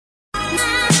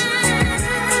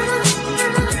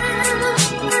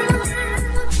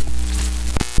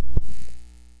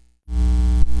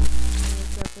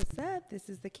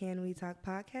This is the Can We Talk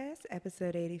podcast,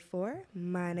 episode 84.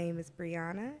 My name is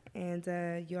Brianna, and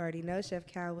you already know Chef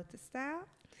Cal with the style.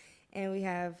 And we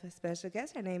have a special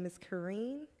guest. Her name is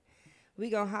Karenda.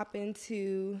 We're going to hop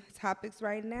into topics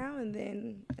right now, and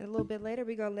then a little bit later,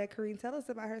 we're going to let Karenda tell us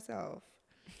about herself.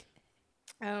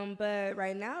 But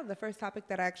right now, the first topic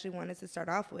that I actually wanted to start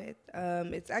off with,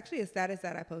 it's actually a status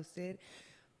that I posted.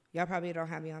 Y'all probably don't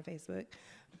have me on Facebook,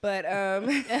 but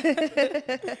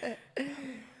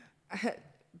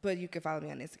but you can follow me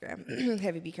on Instagram,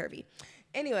 Heavy Be Curvy.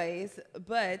 Anyways,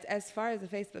 but as far as the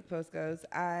Facebook post goes,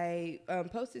 I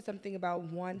posted something about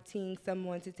wanting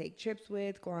someone to take trips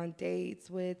with, go on dates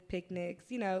with, picnics,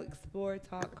 you know, explore,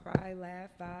 talk, cry, laugh,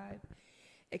 vibe,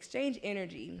 exchange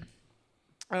energy,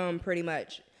 pretty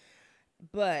much.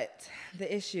 But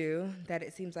the issue that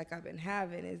it seems like I've been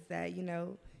having is that, you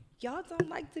know, y'all don't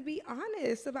like to be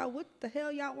honest about what the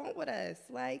hell y'all want with us.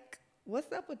 Like,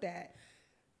 what's up with that?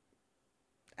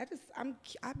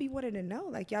 I be wanting to know,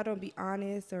 like, y'all don't be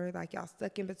honest, or like y'all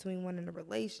stuck in between one in a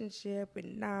relationship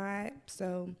and not.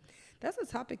 So that's a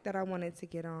topic that I wanted to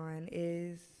get on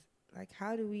is, like,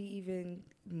 how do we even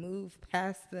move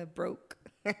past the broke,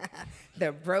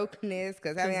 the brokenness?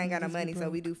 Because I mean, I ain't got no money, so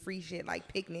we do free shit like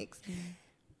picnics.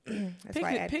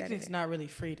 That's Picnic's not really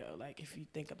free though. Like if you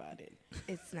think about it,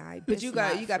 it's not. But you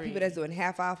got free. people that's doing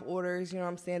half off orders. You know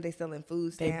what I'm saying? They selling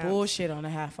food stamps. They bullshit on the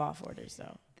half off orders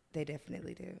though. They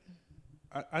definitely do.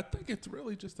 I think it's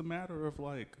really just a matter of,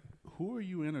 like, who are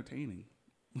you entertaining?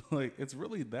 Like, it's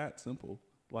really that simple.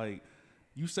 Like,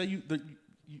 you say you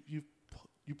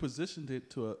positioned it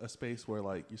to a space where,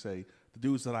 like, you say the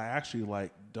dudes that I actually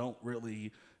like don't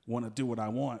really want to do what I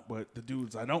want, but the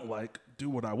dudes I don't like do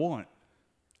what I want.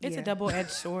 It's a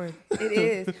double-edged sword. It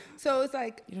is. So it's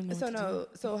like, so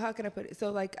so how can I put it?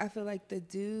 So, like, I feel like the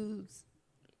dudes,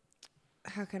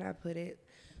 how can I put it?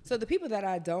 So the people that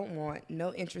I don't want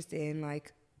no interest in,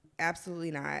 like, absolutely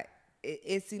not.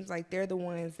 It seems like they're the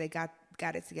ones that got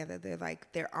it together. They're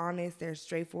like, they're honest, they're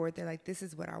straightforward. They're like, this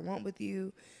is what I want with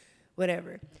you,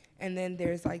 whatever. And then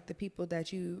there's, like, the people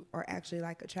that you are actually,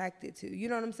 like, attracted to. You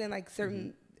know what I'm saying? Like,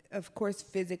 certain, of course,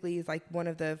 physically is, like, one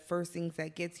of the first things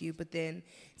that gets you. But then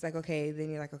it's like, okay, then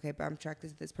you're like, okay, but I'm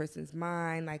attracted to this person's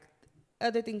mind, like,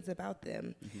 other things about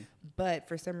them. But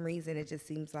for some reason, it just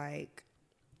seems like,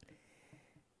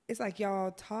 it's like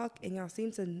y'all talk and y'all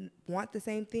seem to want the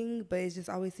same thing, but it just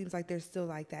always seems like there's still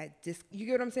like that you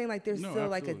get what I'm saying? Like there's still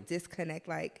like a disconnect.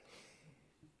 Like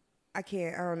I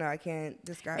can't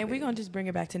describe it. And we're gonna just bring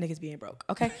it back to niggas being broke,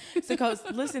 okay? So cause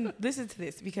listen to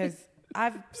this, because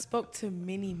I've spoke to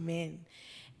many men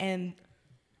and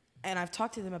I've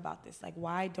talked to them about this. Like,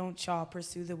 why don't y'all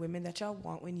pursue the women that y'all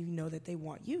want when you know that they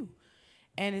want you?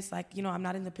 And it's like, you know, I'm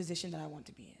not in the position that I want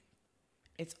to be in.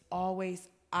 It's always,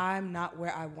 I'm not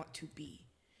where I want to be.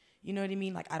 You know what I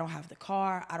mean? Like, I don't have the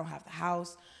car. I don't have the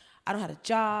house. I don't have a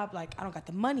job. Like, I don't got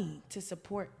the money to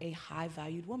support a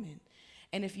high-valued woman.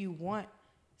 And if you want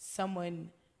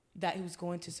someone who's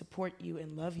going to support you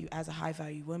and love you as a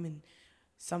high-valued woman,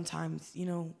 sometimes, you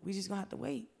know, we just gonna have to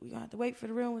wait. We're gonna have to wait for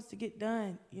the real ones to get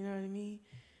done. You know what I mean?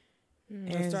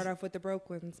 And start off with the broke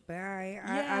ones. But I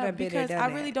done been because there,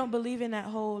 done I really don't believe in that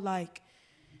whole, like,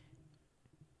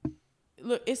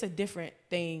 look, it's a different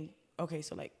thing. Okay,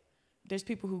 so, like, there's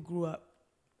people who grew up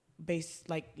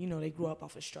like, you know, they grew up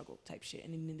off of struggle type shit.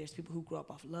 And then there's people who grew up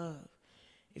off love.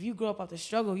 If you grew up off the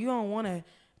struggle, you don't want to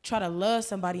try to love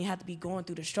somebody and have to be going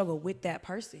through the struggle with that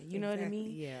person. You know what I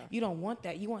mean? Yeah. You don't want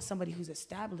that. You want somebody who's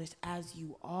established as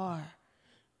you are.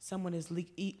 Someone is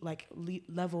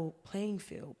level playing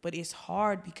field. But it's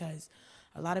hard because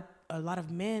a lot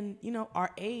of men, you know, our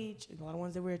age, a lot of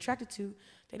ones that we're attracted to,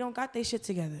 they don't got their shit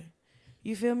together.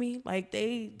 You feel me? Like,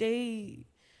 they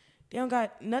don't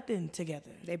got nothing together.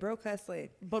 They broke hustling.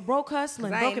 But broke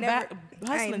hustling, hustling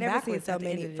backwards. First of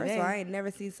all, I ain't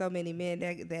never seen so many men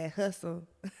that hustle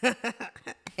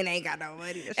and ain't got no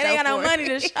money to show. And ain't got no money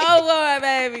to show for it,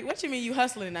 baby. What you mean you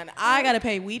hustling? And I gotta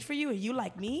pay weed for you, and you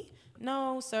like me?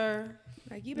 No, sir.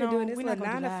 Like, you been doing this little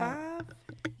 9 to 5.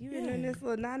 You been doing this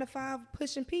little 9 to 5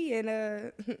 pushing P,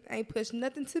 and ain't pushed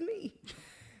nothing to me.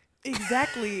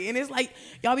 Exactly. And it's like,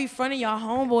 y'all be fronting y'all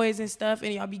homeboys and stuff,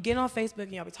 and y'all be getting on Facebook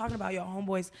and y'all be talking about your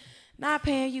homeboys not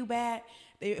paying you back.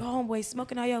 They homeboys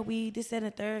smoking all your weed, this, that, and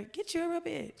the third. Get you a real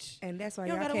bitch. And that's why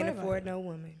y'all can't afford no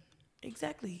woman.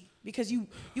 Exactly. Because you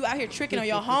out here tricking on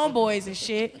your homeboys and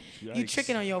shit. Yikes. You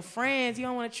tricking on your friends. You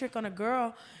don't want to trick on a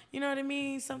girl. You know what I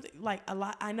mean? Something like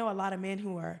I know a lot of men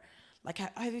who are like,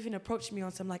 have even approached me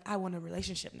on some, like, I want a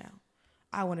relationship now.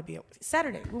 I want to be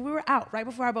Saturday when we were out right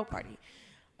before our boat party.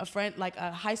 A friend, like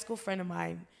a high school friend of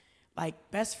mine, like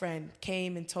best friend,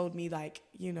 came and told me, like,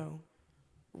 you know,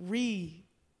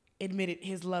 admitted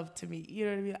his love to me. You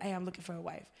know what I mean? Hey, I'm looking for a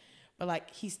wife. But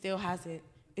like, he still hasn't.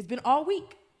 It's been all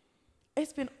week.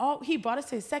 He brought us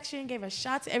to his section, gave us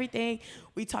shots, everything.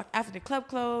 We talked after the club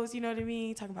closed, you know what I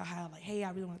mean? Talking about how like, hey, I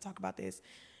really want to talk about this.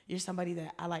 You're somebody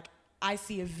that I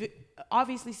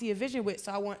obviously see a vision with,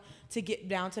 so I want to get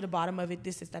down to the bottom of it.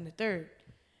 This is done the third.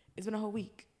 It's been a whole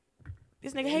week.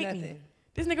 This nigga hate me.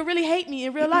 This nigga really hate me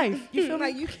in real life. You feel me?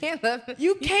 Like, you can't love me.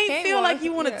 You can't feel like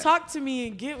you want to talk to me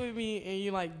and get with me, and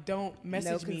you like don't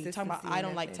message me talking about I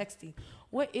don't like texting.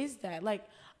 What is that? Like,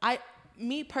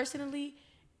 me personally,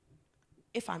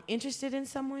 if I'm interested in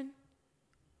someone,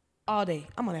 all day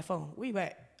I'm on that phone. Where you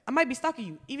at? I might be stalking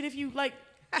you, even if you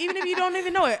don't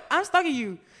even know it. I'm stalking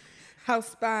you.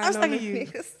 House spying. I'm stalking you.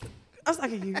 I'm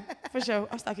stalking you for sure.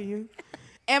 I'm stalking you.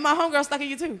 And my homegirl stalking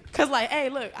you too. Cause like, hey,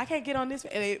 look, I can't get on this.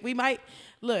 We might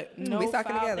look. No, we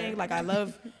stalking together. Thing. Like I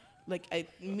love,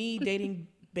 me dating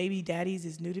baby daddies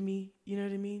is new to me. You know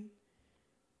what I mean?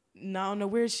 No, no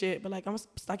weird shit. But like, I'm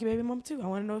stalking baby mom too. I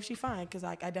want to know if she fine. Cause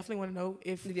like, I definitely want to know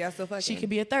if y'all still fucking. She could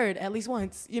be a third at least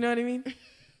once. You know what I mean?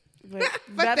 But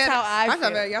that's how I feel. I'm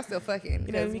talking about y'all still fucking.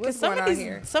 You know what I mean? Because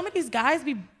some of these guys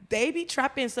be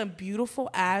trapping some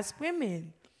beautiful ass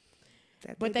women.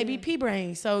 But they be pea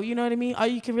brain, so you know what I mean? All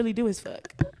you can really do is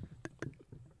fuck.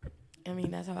 I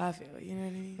mean, that's how I feel, you know what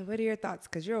I mean? What are your thoughts?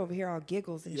 Because you're over here all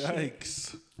giggles and shit.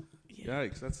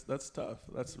 Yikes. That's tough.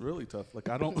 That's really tough. Like,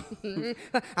 I don't...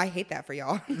 I hate that for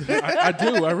y'all. I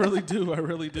do. I really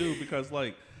do. Because,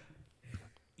 like,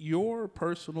 your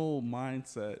personal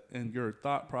mindset and your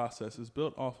thought process is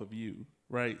built off of you,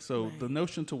 right? So the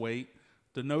notion to wait,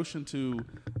 the notion to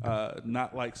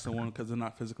not like someone because they're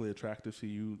not physically attractive to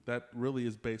you, that really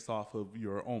is based off of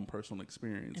your own personal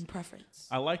experience. And preference.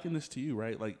 I liken this to you,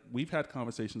 right? Like, we've had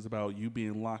conversations about you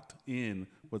being locked in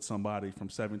with somebody from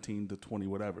 17 to 20,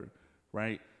 whatever,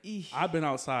 right? Eesh. I've been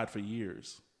outside for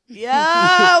years.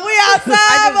 Yeah, we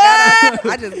outside,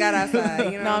 I just got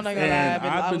outside. You know no, I'm not gonna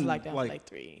lie. I was like that for like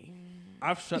 3.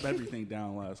 I've shut everything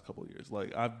down the last couple of years.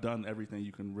 Like, I've done everything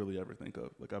you can really ever think of.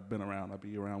 Like, I've been around. I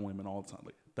be around women all the time.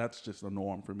 Like, that's just a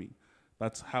norm for me.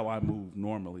 That's how I move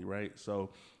normally, right? So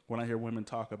when I hear women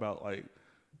talk about, like,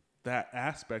 that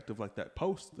aspect of, like, that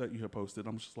post that you have posted,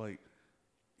 I'm just like,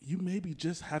 you maybe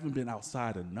just haven't been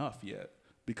outside enough yet.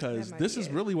 Because this is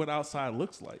really what outside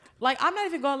looks like. Like, I'm not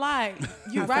even gonna lie.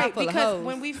 You're right. Because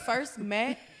when we first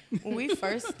met, when we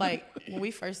first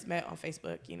met on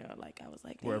Facebook, you know, like I was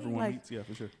like, where everyone like, meets, yeah,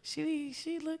 for sure.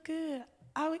 She looked good.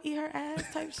 I would eat her ass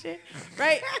type shit,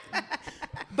 right?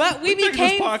 But we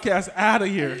became this podcast out of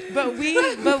here. But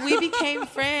we became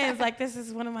friends. Like, this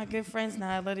is one of my good friends now.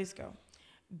 I love this girl.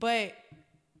 But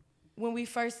when we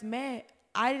first met,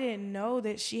 I didn't know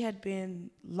that she had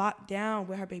been locked down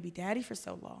with her baby daddy for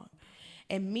so long,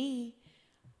 and me.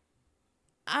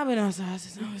 I've been outside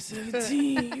since I was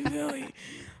 17. You feel me?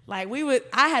 Like,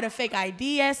 I had a fake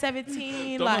ID at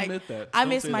 17. Don't like, admit that. I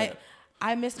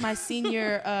missed my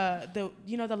senior,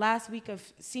 the last week of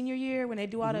senior year when they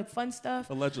do all the fun stuff.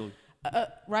 Allegedly.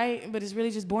 Right? But it's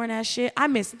really just boring ass shit. I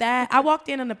missed that. I walked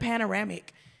in on the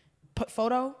panoramic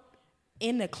photo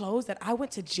in the clothes that I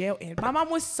went to jail in. My mom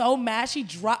was so mad. She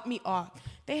dropped me off.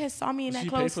 They had saw me in that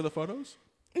clothes. Did she pay for the photos?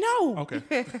 No. Okay.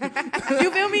 You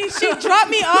feel me? She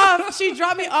dropped me off. She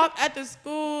dropped me off at the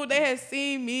school. They had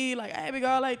seen me. Like, I had been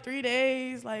gone like 3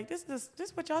 days. Like, this is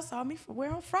what y'all saw me for wear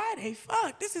on Friday.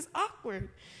 Fuck, this is awkward.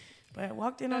 But I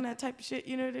walked in on that type of shit.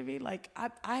 You know what I mean? Like,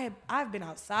 I've been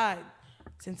outside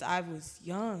since I was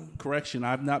young. Correction,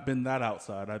 I've not been that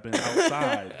outside. I've been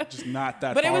outside, just not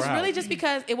that But far it was out. really just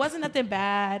because it wasn't nothing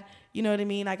bad. You know what I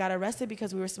mean? I got arrested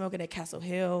because we were smoking at Castle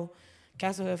Hill.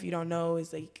 Castle Hill, if you don't know,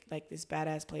 is like this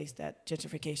badass place that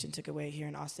gentrification took away here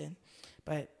in Austin.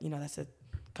 But, you know, that's a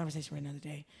conversation for another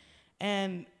day.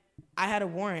 And I had a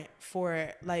warrant for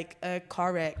like a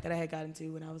car wreck that I had got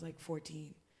into when I was like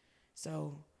 14.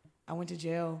 So I went to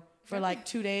jail for like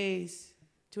 2 days,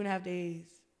 2.5 days.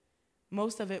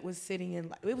 Most of it was sitting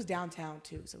in, it was downtown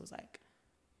too. So it was like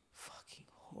fucking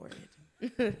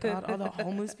horrid. God, all the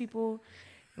homeless people.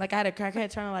 Like, I had a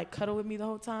crackhead trying to like cuddle with me the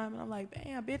whole time. And I'm like,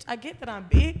 damn, bitch, I get that I'm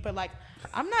big, but like,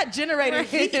 I'm not generating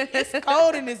heat. It's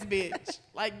cold in this bitch.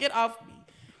 Like, get off me.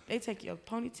 They take your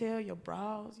ponytail, your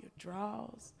brows, your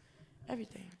draws,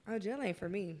 everything. Oh, jail ain't for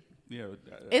me. Yeah,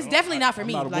 it's definitely not for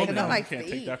me. Not a like, woman. no. You can't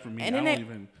take that from me. And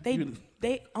then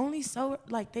they only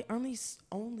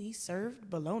served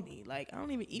bologna. Like, I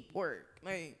don't even eat pork.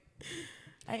 Like,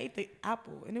 I ate the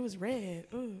apple and it was red.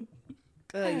 Ooh.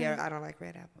 Yeah, I don't like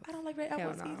red apples. I don't like red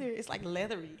apples either. It's like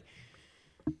leathery.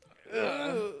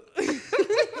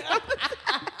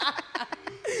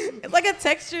 It's like a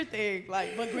texture thing.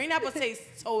 Like, but green apple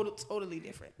tastes totally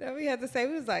different. Then we had to say,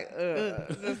 we was like,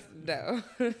 just no.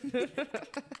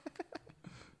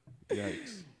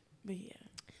 Yikes. But yeah.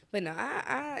 But no,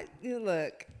 you know,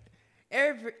 look,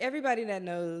 everybody that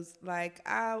knows, like,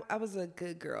 I was a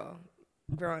good girl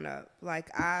growing up.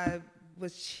 Like, I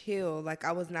was chill. Like,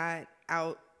 I wasn't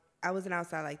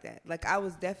outside like that. Like, I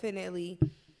was definitely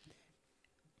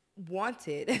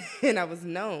wanted and I was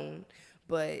known,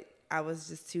 but I was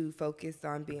just too focused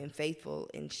on being faithful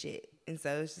and shit. And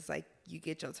so it's just like, you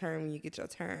get your turn when you get your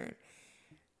turn.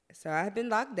 So I've been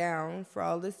locked down for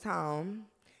all this time.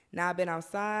 Now I've been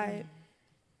outside.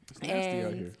 It's nasty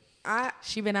out here.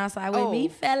 She been outside with me,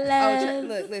 fellas.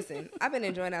 Look, listen. I've been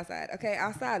enjoying outside. Okay,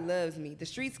 outside loves me. The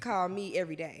streets call me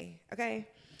every day. Okay,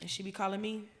 And she be calling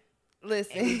me.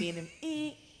 listen. And we be in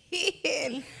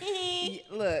them.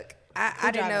 Look,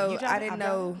 I didn't know. I didn't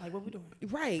know. Like, what we doing?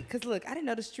 Right, cause look, I didn't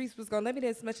know the streets was gonna let me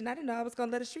this much, and I didn't know I was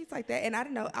gonna let the streets like that, and I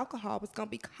didn't know alcohol was gonna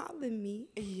be calling me.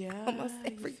 Yeah, almost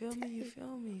every you feel day. me? You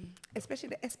feel me? Especially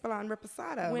the Espolon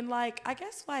Reposado. When like, I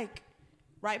guess like,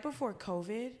 right before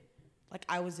COVID, like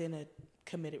I was in a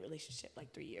committed relationship,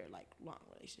 like 3-year, like long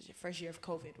relationship. First year of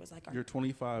COVID was like our. You're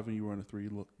 25 and you were in a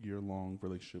 3-year-long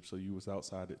relationship, so you was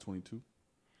outside at 22.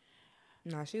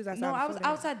 No, she was outside. No, I before was that.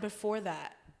 outside before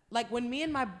that. Like when me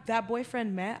and that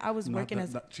boyfriend met, I was working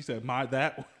as She said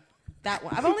that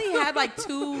one. I've only had like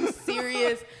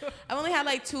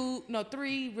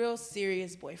three real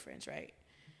serious boyfriends, right?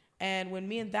 And when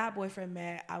me and that boyfriend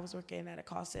met, I was working at a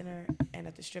call center and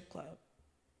at the strip club.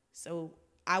 So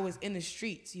I was in the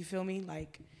streets, you feel me?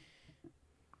 Like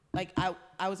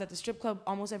I was at the strip club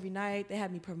almost every night. They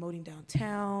had me promoting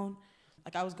downtown.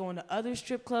 Like I was going to other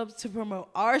strip clubs to promote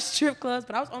our strip clubs,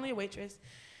 but I was only a waitress.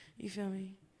 You feel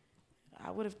me? I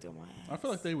would have thrown my ass. I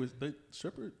feel like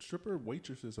stripper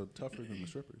waitresses are tougher than the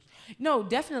strippers. No,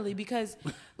 definitely, because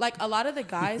like a lot of the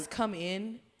guys come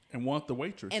in and want the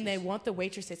waitresses. and they want the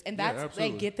waitresses, and Yeah, that's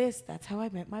absolutely. like, get this, that's how I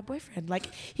met my boyfriend.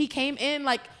 Like he came in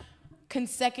like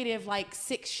consecutive like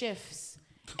 6 shifts,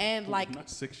 and like not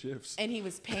 6 shifts, and he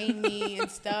was paying me and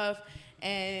stuff,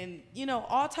 and you know,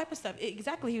 all type of stuff.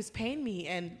 Exactly, he was paying me,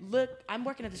 and look, I'm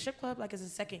working at the strip club like as a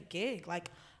second gig.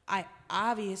 Like I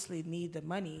obviously need the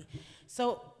money.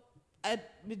 So,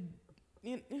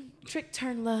 trick,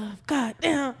 turn, love. God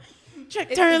damn.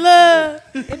 Trick, turn, love.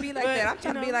 It'd be like that. I'm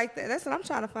trying to be like that. That's what I'm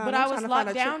trying to find. But I'm I was trying to locked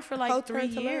find a down for like 3 turn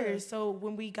to love. years. So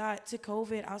when we got to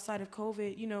COVID, outside of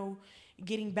COVID, you know,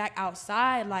 getting back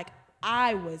outside, like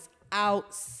I was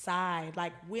outside.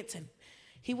 Like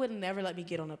he would never let me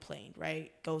get on a plane,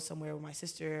 right? Go somewhere with my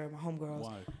sister or my homegirls.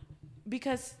 Why?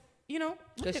 Because, you know,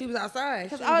 Because she was outside.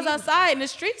 because I was outside, and the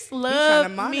streets He trying love to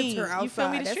monitor me. outside. You feel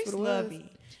me? The That's streets what it love was.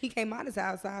 me. He came monitor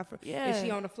outside for. Yeah. Is she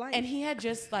on the flight? And he had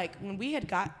just like, when we had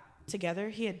got together,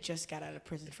 he had just got out of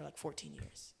prison for like 14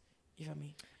 years. You feel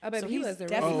me? Oh, baby, he he's was arrested.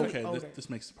 definitely Oh, okay. older. This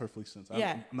makes perfect sense.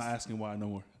 Yeah. I'm not asking why no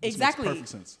more. This Exactly. Makes perfect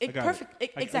sense. I got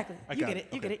it. Exactly. I You got get it.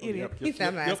 You get it. You get it. He said,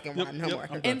 I'm not asking why no more. I'm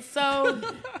done. And so,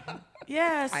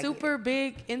 yeah, I get super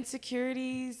big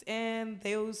insecurities, and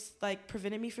those like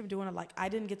prevented me from doing it. Like I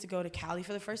didn't get to go to Cali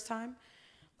for the first time,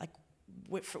 like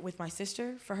with my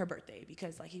sister for her birthday,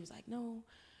 because like he was like, no,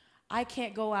 I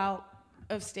can't go out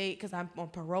of state because I'm on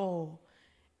parole,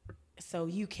 so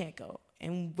you can't go.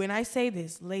 And when I say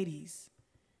this, ladies,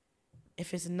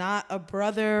 if it's not a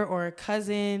brother or a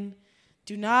cousin,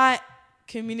 do not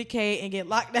communicate and get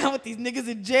locked down with these niggas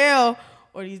in jail,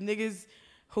 or these niggas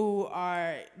who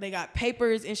they got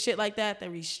papers and shit like that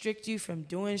restrict you from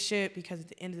doing shit, because at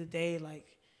the end of the day, like,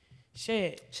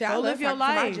 shit, I go love live your talking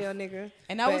to my life. jail nigga,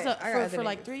 And that was but I got other for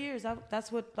like niggas. 3 years.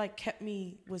 That's what like kept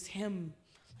me, was him.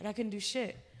 Like I couldn't do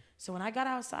shit. So when I got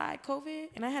outside COVID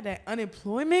and I had that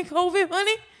unemployment COVID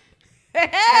money,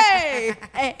 hey.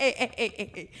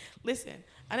 Listen,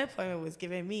 unemployment was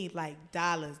giving me like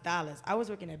dollars. I was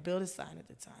working at Build a Sign at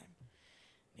the time.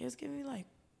 It was giving me like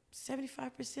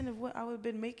 75% of what I would have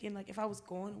been making, like if I was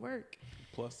going to work.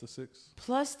 Plus the 6.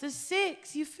 Plus the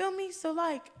 6, you feel me? So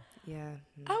like, Yeah.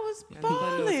 I was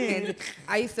Unemployment. balling. And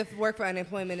I used to work for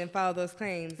unemployment and file those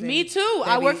claims. and Me too.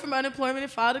 I they worked be- from unemployment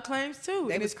and filed the claims too.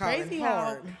 They And was it's crazy calling how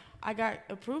hard. I got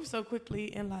approved so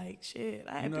quickly, and like shit,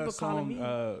 I You had know people that calling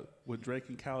song me. with Drake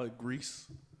and Khaled, Grease,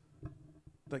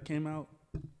 that came out?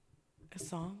 A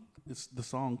song? It's the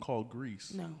song called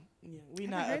Grease. No, yeah, we I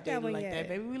not haven't heard that updated one like yet. that,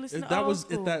 baby. We listen to That old was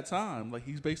school. at that time. Like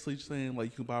he's basically saying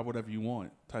like you can buy whatever you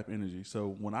want type energy.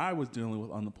 So when I was dealing with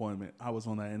unemployment, I was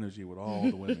on that energy with all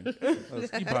the women.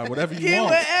 You buy whatever you Get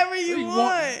want. whatever you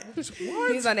want.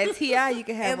 He's on that TI. You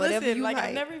can have And whatever listen, you like like.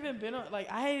 I've never even been on.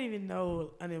 Like I didn't even know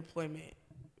unemployment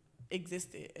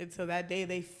existed until that day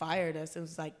they fired us. It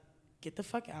was like get the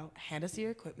fuck out, hand us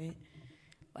your equipment,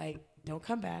 like, don't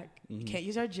come back. You can't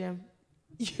use our gym.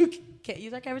 You can't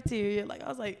use our cafeteria. Like, I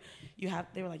was like,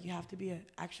 they were like, you have to be an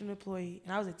actual employee.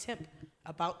 And I was a temp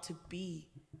about to be,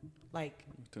 like,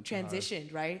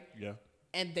 transitioned, right? Yeah.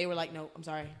 And they were like, no, I'm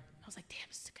sorry. I was like, damn,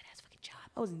 this is a good-ass fucking job.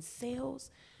 I was in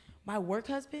sales. My work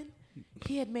husband,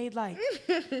 he had made, like...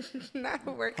 Not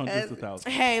a work Hundreds husband. of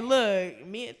thousands. Hey, look,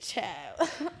 me and Chad.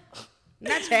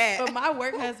 Not Chad. But my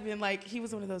work husband, like, he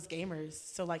was one of those gamers.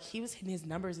 So, like, he was hitting his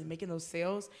numbers and making those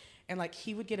sales. And, like,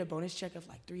 he would get a bonus check of,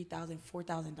 like, $3,000,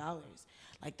 $4,000.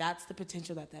 Like, that's the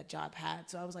potential that job had.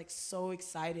 So I was, like, so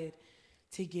excited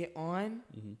to get on.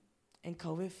 And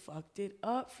COVID fucked it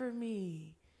up for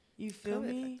me. You feel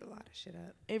me? Fucked a lot of shit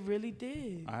up. It really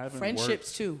did. I haven't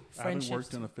Friendships, too. I haven't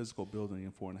worked in a physical building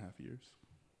in 4.5 years.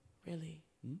 Really?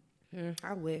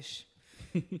 I wish.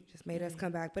 Just made us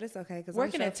come back, but it's okay. Cause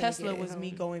Working at Tesla was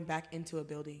me going back into a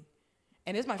building.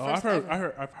 And it's my Oh, first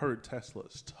ever. I've heard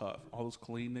Tesla's tough. All those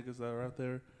clean niggas that are out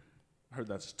there, I heard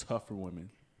that's tough for women.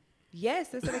 Yes,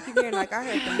 that's what I keep hearing. Like, I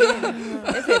heard the men.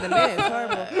 They said the men is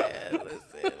horrible.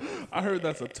 I heard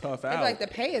that's a tough out. It's like the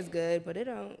pay is good, but it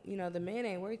don't, the men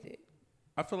ain't worth it.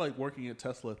 I feel like working at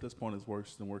Tesla at this point is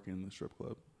worse than working in the strip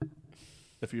club.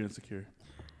 If you're insecure.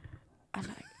 I'm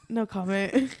like, no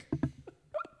comment.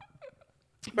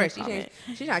 Right, she's trying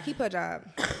to keep her job.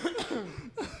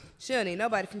 She don't need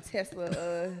nobody from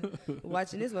Tesla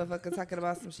watching this motherfucker talking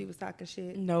about she was talking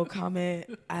shit. No comment.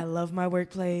 I love my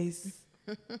workplace.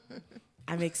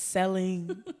 I'm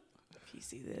excelling. If you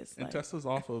see this, And like, Tesla's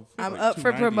off of. I'm like up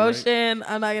for 290, promotion.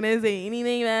 Right? I'm not gonna say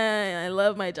anything, man. I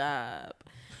love my job.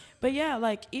 But yeah,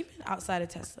 like, even outside of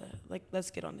Tesla, like, let's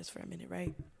get on this for a minute,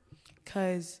 right?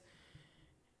 Because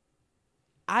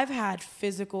I've had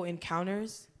physical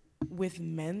encounters with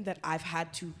men that I've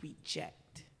had to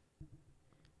reject.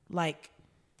 Like,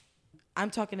 I'm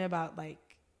talking about, like,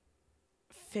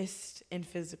 fist and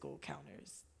physical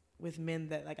encounters with men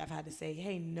that, like, I've had to say,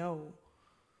 hey, no,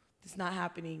 it's not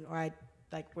happening, or I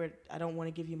don't want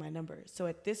to give you my number. So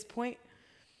at this point,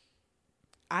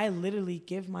 I literally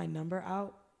give my number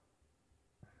out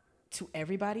to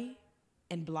everybody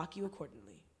and block you accordingly.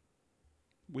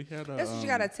 We had a. That's what you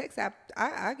got a text app.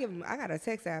 I got a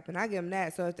text app, and I give them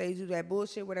that. So if they do that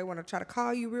bullshit where they want to try to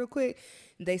call you real quick,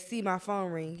 they see my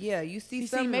phone ring. Yeah, you see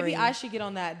something. Maybe ring. I should get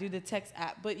on that, do the text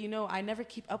app. But, I never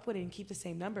keep up with it and keep the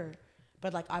same number.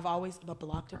 But, like, I've always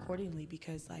blocked accordingly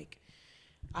because, like,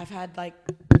 I've had, like,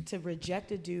 to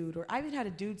reject a dude. Or I even had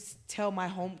a dude tell my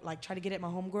try to get at my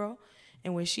homegirl.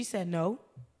 And when she said no,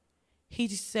 he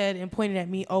just said and pointed at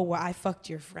me, oh, well, I fucked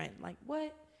your friend. Like,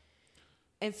 what?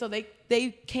 And so they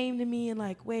came to me and,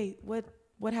 like, wait,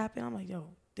 what happened? I'm like, yo,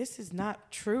 this is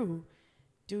not true.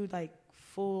 Dude, like,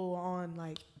 full on,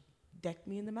 like, decked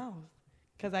me in the mouth.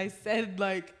 Because I said,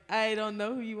 like, I don't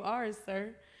know who you are,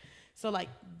 sir. So, like,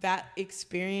 that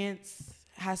experience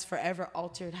has forever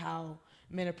altered how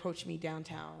men approach me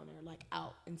downtown or, like,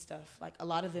 out and stuff. Like, a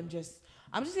lot of them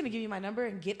I'm just going to give you my number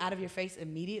and get out of your face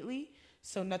immediately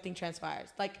so nothing transpires.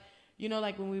 Like,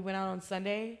 like, when we went out on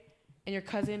Sunday and your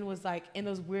cousin was, like, in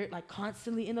those weird, like,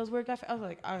 constantly in those weird guys, I was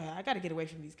like, okay, I got to get away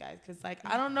from these guys. Because, like,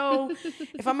 I don't know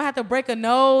if I'm going to have to break a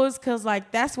nose. Because,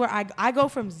 like, that's where I go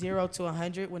from 0 to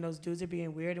 100 when those dudes are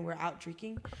being weird and we're out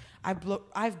drinking.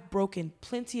 I've broken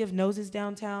plenty of noses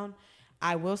downtown.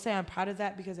 I will say I'm proud of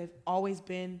that because I've always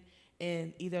been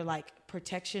in either, like,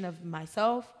 protection of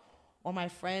myself or my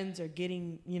friends or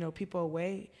getting, people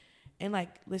away. And, like,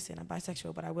 listen, I'm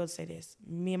bisexual, but I will say this.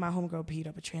 Me and my homegirl beat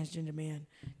up a transgender man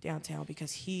downtown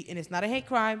because and it's not a hate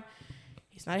crime.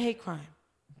 It's not a hate crime.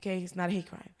 Okay? It's not a hate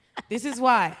crime. This is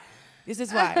why,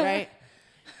 right?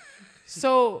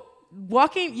 So,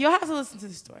 you'll have to listen to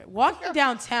the story. Walking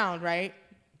downtown, right?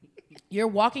 You're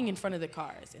walking in front of the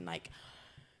cars and, like,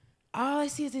 all I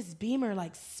see is this Beamer,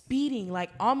 like, speeding, like,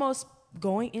 almost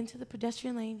going into the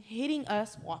pedestrian lane, hitting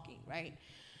us walking, right?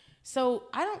 So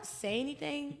I don't say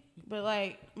anything, but,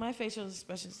 like, my facial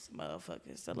expressions,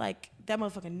 motherfuckers. So, like, that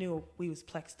motherfucker knew we was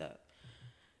plexed up.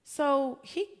 So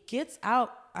he gets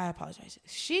out. I apologize.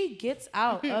 She gets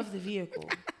out of the vehicle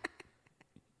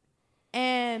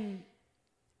and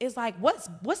is like, what's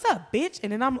up, bitch?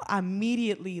 And then I'm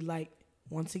immediately like,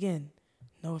 once again,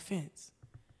 no offense.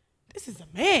 This is a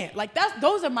man. Like,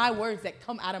 those are my words that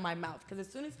come out of my mouth. Because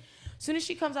as soon as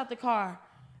she comes out the car,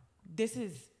 this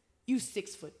is, you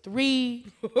 6'3",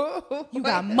 you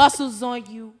got muscles on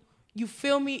you. You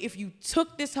feel me? If you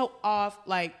took this hoe off,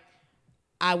 like,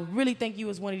 I really think you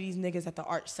was one of these niggas at the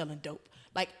arch selling dope.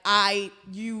 Like,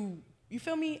 you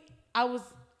feel me? I was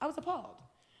appalled.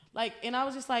 Like, and I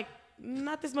was just like,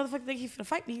 not this motherfucker think he finna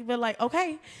fight me, but, like,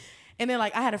 okay. And then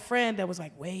like I had a friend that was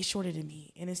like way shorter than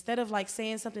me. And instead of like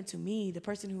saying something to me, the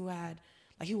person who had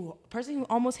person who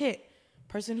almost hit,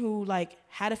 person who like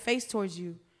had a face towards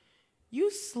you,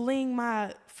 you sling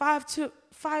my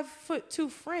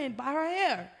 5'2" friend by her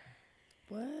hair.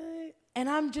 What? And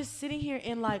I'm just sitting here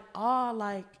in like awe,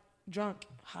 like drunk,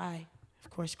 high, of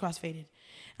course, crossfaded.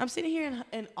 I'm sitting here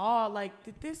in awe, like,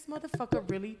 did this motherfucker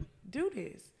really do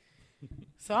this?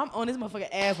 So I'm on this motherfucker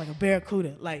ass like a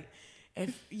barracuda. Like,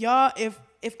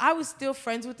 if I was still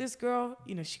friends with this girl,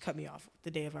 you know, she cut me off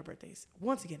the day of our birthdays.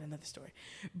 Once again, another story.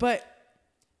 But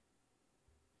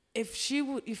if she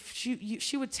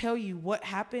would tell you what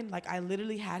happened, like I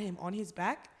literally had him on his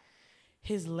back,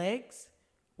 his legs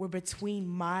were between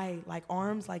my like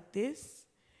arms like this,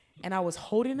 and I was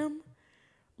holding him.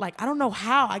 Like, I don't know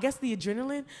how, I guess the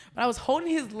adrenaline, but I was holding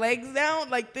his legs down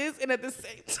like this and at the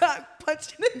same time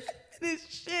punching him in his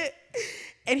shit.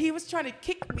 And he was trying to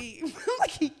kick me like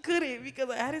he couldn't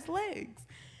because I had his legs.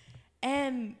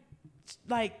 And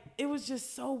like, it was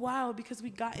just so wild because we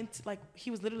got into like,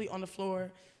 he was literally on the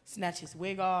floor, snatched his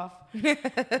wig off.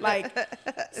 Like,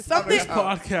 something. This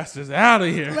podcast is out of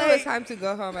here. It was time to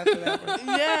go home after that one.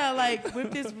 Yeah, like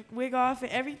whipped his wig off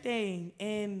and everything.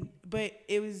 But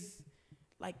it was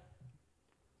like,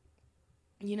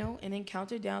 you know, an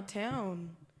encounter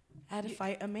downtown. I had to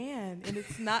fight a man, and it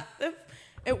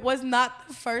was not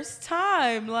the first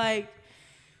time. Like,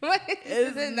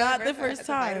 it's not the first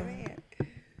time.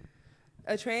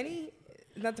 A tranny?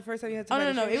 Not the first time you had to Oh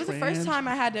fight no, a it was the first time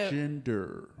I had to.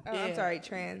 Gender. Oh, I'm sorry,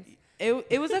 trans.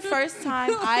 It was the first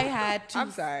time I had to.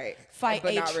 I'm sorry, fight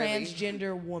but a not really.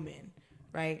 transgender woman,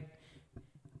 right?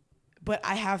 But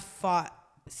I have fought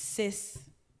cis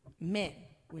men,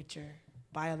 which are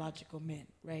biological men,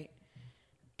 right?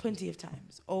 Plenty of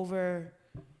times over,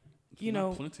 you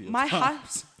know, my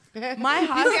times. my You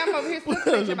see, hot, I'm over here still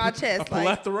clenching my A chest. Like,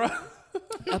 plethora.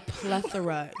 a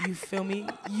plethora. You feel me?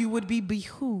 You would be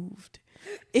behooved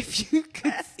if you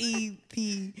could see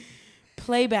the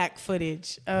playback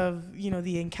footage of, you know,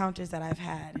 the encounters that I've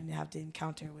had and have to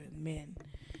encounter with men.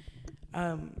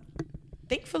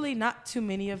 Thankfully, not too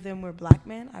many of them were black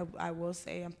men. I will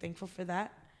say I'm thankful for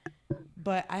that.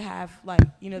 But I have, like,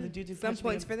 you know, the dude who some punched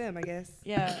points me. for them, I guess.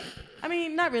 Yeah. I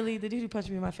mean, not really. The dude who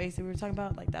punched me in my face that we were talking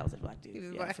about, like, that was a black dude. He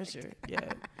was Yeah, black. for sure. Yeah.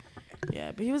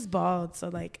 Yeah, but he was bald, so,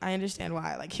 like, I understand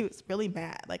why. Like, he was really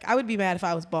mad. Like, I would be mad if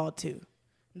I was bald, too.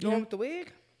 The one with the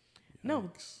wig? No.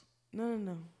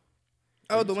 No.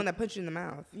 Oh, the one that punched you in the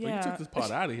mouth. Yeah. Well, you took this part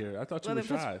out of here. I thought you were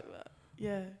shy.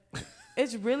 Yeah.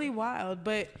 It's really wild.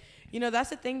 But, you know,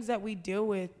 that's the things that we deal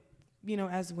with, you know,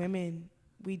 as women.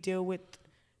 We deal with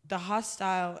the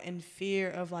hostile and fear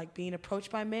of, like, being approached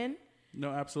by men.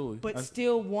 No, absolutely. But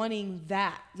still wanting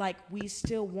that. Like, we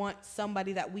still want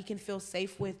somebody that we can feel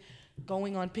safe with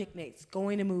going on picnics,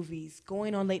 going to movies,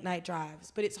 going on late night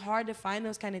drives. But it's hard to find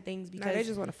those kind of things because... No, they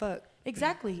just want to fuck.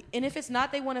 Exactly. And if it's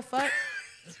not they want to fuck...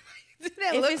 If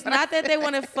it's not that they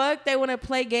want to fuck, they want to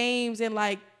play games and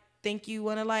like think you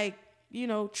want to like, you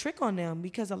know, trick on them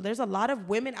because there's a lot of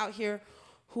women out here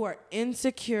who are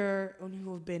insecure and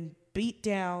who have been beat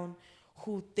down,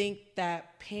 who think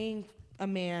that paying a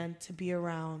man to be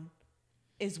around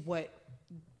is what,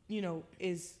 you know,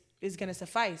 is going to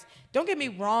suffice. Don't get me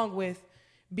wrong with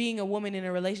being a woman in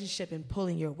a relationship and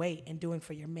pulling your weight and doing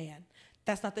for your man.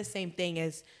 That's not the same thing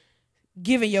as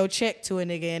giving your check to a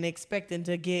nigga and expecting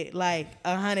to get like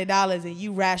 $100 and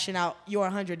you ration out your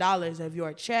 $100 of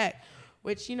your check,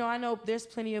 which, you know, I know there's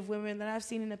plenty of women that I've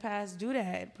seen in the past do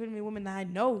that. Plenty of women that I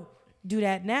know do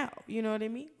that now. You know what I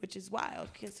mean? Which is wild.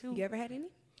 Because who? You ever had any?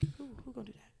 Who gonna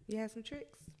do that? You had some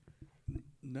tricks?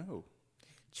 No.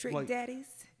 Trick Like, daddies?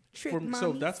 Trick mommies?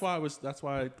 So that's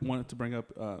why I wanted to bring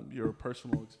up your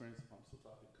personal experience. If I'm still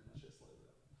talking, 'cause my shit's like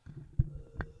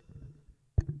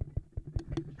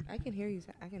that. I can hear you.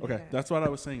 I can hear Okay, that. that's what I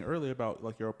was saying earlier about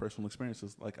like your personal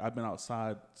experiences. Like I've been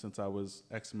outside since I was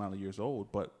X amount of years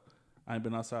old, but I ain't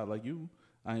been outside like you.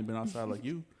 I ain't been outside like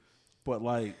you. But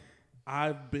like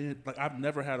I've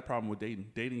never had a problem with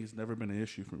dating. Dating has never been an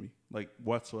issue for me, like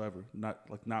whatsoever.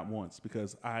 Not once,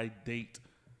 because I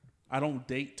don't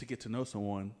date to get to know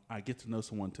someone. I get to know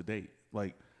someone to date.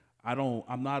 Like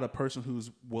I'm not a person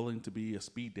who's willing to be a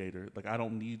speed dater. Like I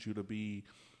don't need you to be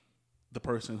the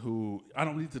person who, I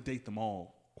don't need to date them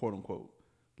all, quote unquote.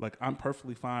 Like I'm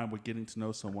perfectly fine with getting to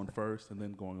know someone first and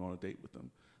then going on a date with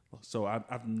them. So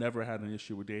I've never had an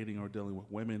issue with dating or dealing with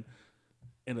women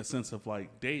in a sense of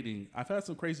like dating. I've had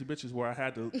some crazy bitches where I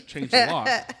had to change the lock.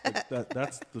 Like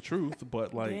that's the truth.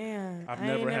 But like, Damn, I've I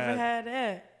never ain't never had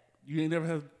that. You ain't never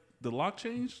had the lock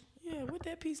changed? Yeah, what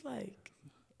that piece like?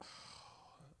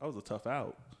 I was a tough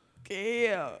out.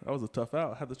 Yeah. That was a tough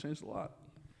out. I had to change a lot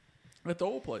at the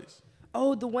old place.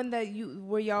 Oh, the one that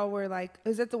where y'all were like,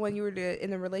 is that the one you were in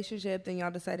the relationship? Then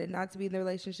y'all decided not to be in the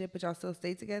relationship, but y'all still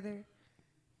stayed together.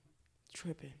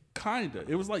 Tripping. Kinda.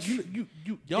 It was like They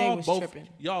y'all was both tripping.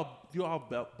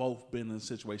 both been in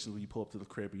situations where you pull up to the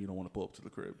crib and you don't want to pull up to the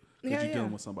crib because Yeah, you're yeah.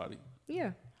 dealing with somebody.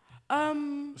 Yeah.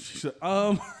 She said,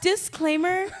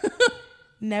 Disclaimer.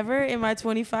 Never in my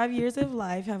 25 years of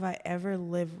life have I ever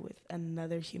lived with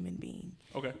another human being.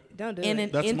 Okay. Don't do In it.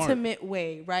 an That's smart. intimate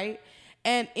way, right?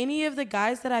 And any of the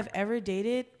guys that I've ever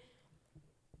dated,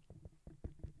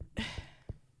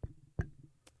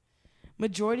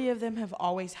 majority of them have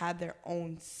always had their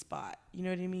own spot. You know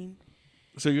what I mean?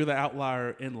 So you're the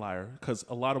outlier inlier because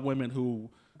a lot of women who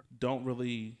don't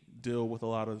really deal with a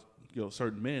lot of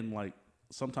certain men, like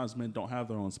sometimes men don't have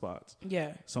their own spots.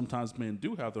 Yeah. Sometimes men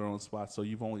do have their own spots. So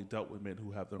you've only dealt with men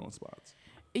who have their own spots.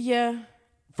 Yeah.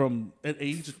 From an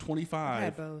age of I 25,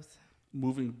 had both.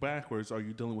 moving backwards, are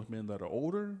you dealing with men that are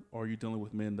older or are you dealing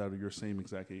with men that are your same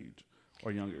exact age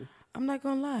or younger? I'm not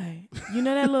gonna lie. You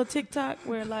know that little TikTok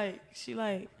where like she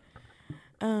like,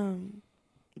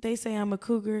 they say I'm a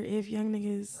cougar if young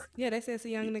niggas. Yeah, they say it's a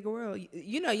young nigga world.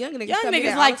 You know, young niggas. Young tell me niggas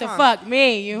that all like the to time. fuck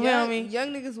me. You feel Young, me? young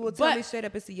niggas will tell But- me straight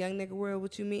up, it's a young nigga world.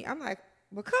 What you mean? I'm like,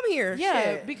 well, come here. Yeah,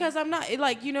 Shit. because I'm not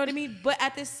like, you know what I mean. But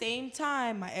at the same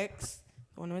time, my ex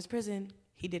going to his prison.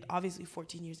 He did obviously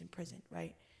 14 years in prison,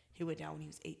 right? He went down when he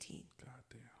was 18. God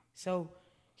damn. So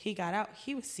he got out.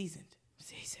 He was seasoned.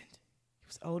 He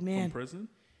was an old man. From prison?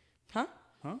 Huh?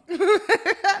 Huh?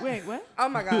 Wait, what? Oh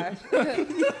my gosh.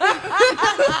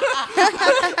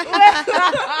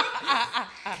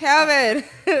 Calvin.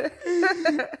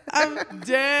 I'm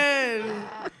dead.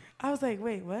 I was like,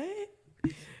 wait, what?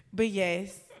 But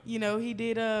yes, you know, he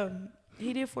did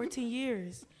 14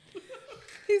 years.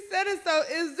 He said it so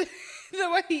is the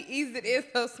way he eased it is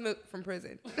so smooth from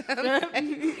prison.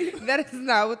 That is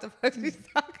not what the fuck he's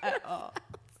talking At all.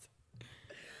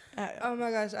 Oh my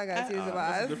gosh, I got tears in my That's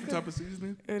a eyes. different type of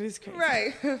seasoning? It is crazy.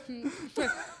 Right.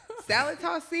 Salad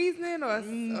toss seasoning or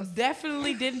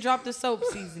Definitely didn't drop the soap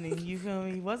seasoning. You feel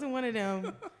me? Wasn't one of them.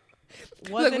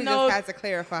 look, Wasn't we no. just had to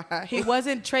clarify. He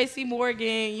wasn't Tracy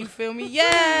Morgan. You feel me?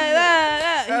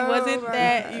 Yeah. He Oh wasn't my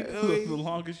that. You God. feel The me?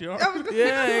 longest yard?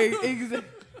 Yeah,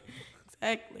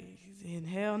 exactly. He's in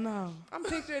hell no. I'm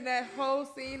picturing that whole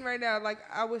scene right now. Like,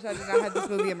 I wish I did not have this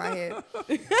movie in my head.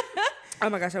 Oh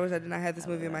my gosh, I wish I did not have this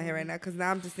movie in my head right now because now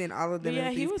I'm just seeing all of them. But yeah,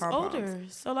 in he these was pom-poms. older.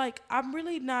 So like, I'm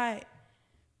really not.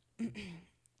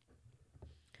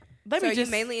 Let So me are just.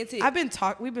 you mainly into?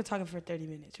 We've been talking for 30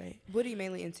 minutes, right? What are you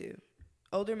mainly into?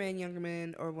 Older men, younger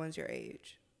men, or ones your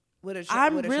age? I'm what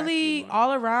attracts really you more?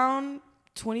 all around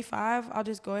 25. I'll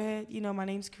just go ahead. You know, my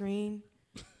name's Kareen.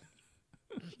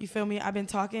 You feel me? I've been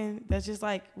talking. That's just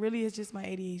like, really, it's just my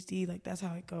ADHD. Like, that's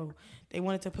how it go. They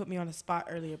wanted to put me on a spot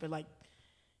earlier, but like,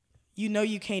 you know,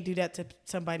 you can't do that to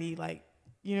somebody, like,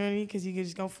 you know what I mean? Because you're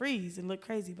just going to freeze and look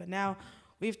crazy. But now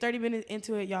we've 30 minutes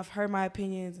into it. Y'all have heard my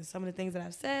opinions and some of the things that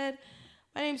I've said.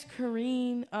 My name's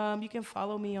Kareen. You can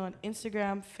follow me on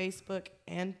Instagram, Facebook,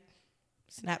 and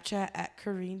Snapchat at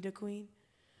Kareen the Queen.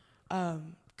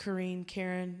 Kareen,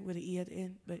 Karen with an E at the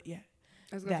end. But yeah.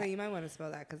 I was gonna that. say you might want to spell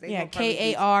that because they Yeah, gonna probably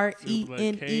use-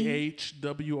 Karene.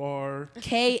 KHWR.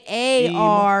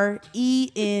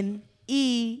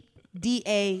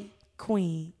 KARENEDA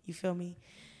Queen. You feel me?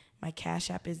 My Cash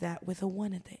App is that with a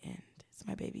 1 at the end. It's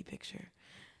my baby picture.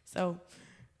 So,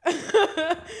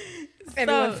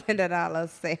 Everyone send $1.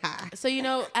 Say hi. So, you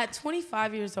know, at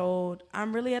 25 years old,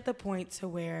 I'm really at the point to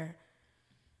where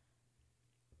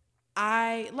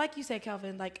like you said,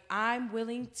 Kelvin, like I'm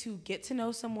willing to get to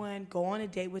know someone, go on a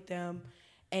date with them,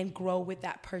 and grow with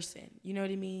that person. You know what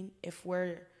I mean? If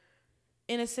we're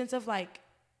in a sense of like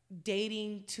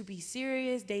dating to be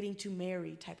serious, dating to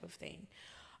marry type of thing.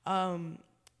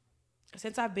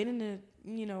 Since I've been in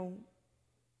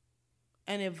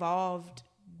an evolved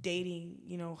dating,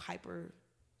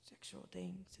 hypersexual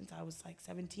thing since I was like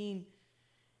 17,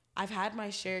 I've had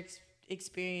my share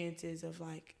experiences of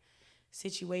like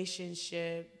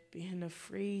situationship, being a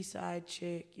free side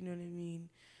chick, you know what I mean?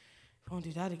 Won't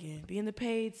do that again. Being the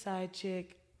paid side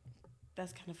chick,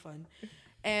 that's kind of fun.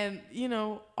 And,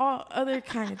 all other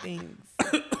kind of things.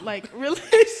 Like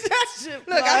relationship.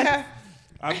 Look,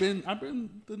 I've been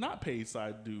the not paid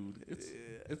side dude.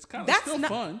 It's kind of still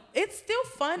fun. It's still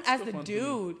fun It's as still the fun for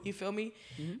dude, you feel me?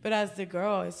 Mm-hmm. But as the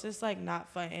girl, it's just like not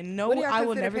fun. And What do y'all I will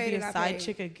consider never paid be and a not side paid?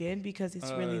 chick again because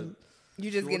it's really. you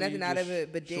just get Shorty nothing out of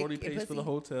it but dick Shorty and pays pussy. for the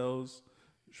hotels.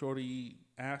 Shorty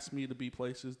asked me to be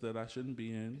places that I shouldn't be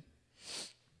in.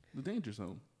 The danger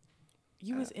zone.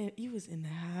 You was in the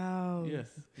house. Yeah,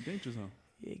 the danger zone.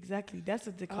 Exactly. That's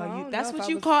what they I call you. don't know That's if what I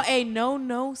you was- call a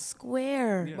no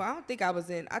square. Yeah. Well, I don't think I was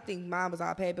in. I think mine was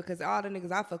all paid because all the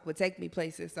niggas I fuck would take me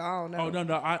places. So I don't know. Oh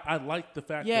no, I like the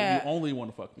fact that Yeah. you only want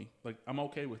to fuck me. Like I'm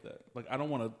okay with that. Like I don't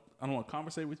want to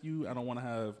conversate with you. I don't want to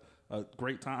have a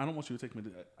great time. I don't want you to take me to.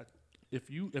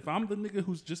 If I'm the nigga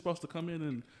who's just supposed to come in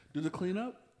and do the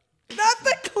cleanup, Not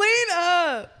the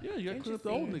cleanup. yeah, you got to clean up the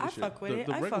old nigga I shit. fuck with the, it.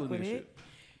 The I regular fuck with nigga it. shit.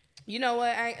 You know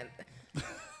what?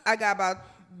 I got about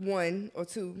 1 or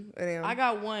 2 of them. I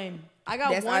got one. I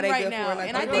got That's all one they right good now, for. Like,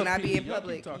 and I you will think not be in Y'all keep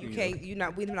public. talking, You can't. You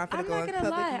not. We're not finna I'm go not in gonna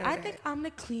public. lie. You know I that. think I'm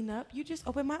the cleanup. You just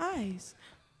opened my eyes.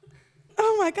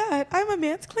 Oh my God, I'm a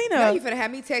man's Now cleanup. you finna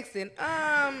have me texting.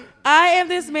 I am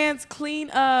this man's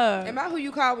cleanup. Am I who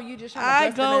you call when you just trying I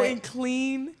to bust go a nut? and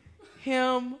clean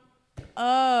him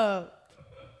up.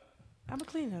 I'm a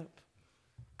cleanup.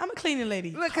 I'm a cleaning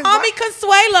lady. Look, 'cause Call why- me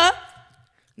Consuela.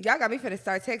 Y'all got me finna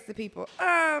start texting people.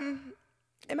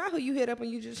 Am I who you hit up when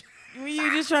you just? When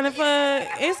you just trying to fuck,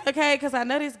 it's okay because I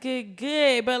know this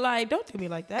good, but like, don't do me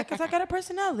like that because I got a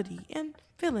personality and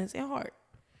feelings and heart.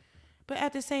 But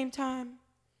at the same time,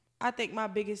 I think my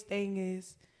biggest thing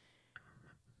is,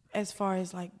 as far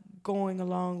as like going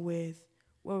along with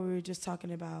what we were just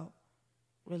talking about,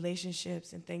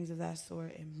 relationships and things of that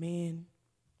sort, and men,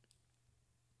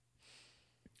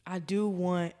 I do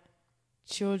want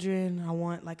children. I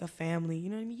want like a family. You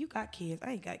know what I mean? You got kids.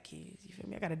 I ain't got kids. You feel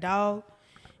me? I got a dog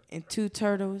and 2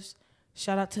 turtles.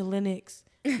 Shout out to Lennox,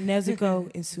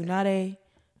 Nezuko, and Tsunade.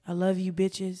 I love you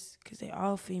bitches because they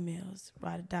all females.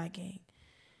 Ride or die gang.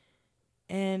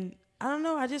 And I don't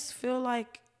know. I just feel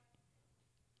like,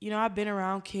 I've been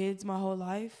around kids my whole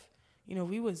life.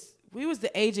 We was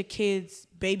the age of kids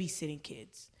babysitting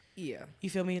kids. Yeah. You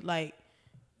feel me? Like,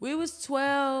 we was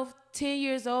 12, 10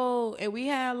 years old, and we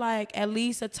had, like, at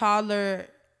least a toddler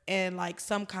and, like,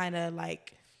 some kind of,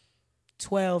 like,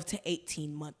 12 to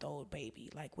 18-month-old baby,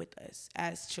 like, with us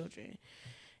as children.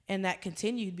 And that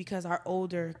continued because our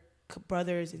older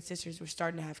brothers and sisters were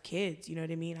starting to have kids. You know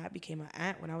what I mean? I became an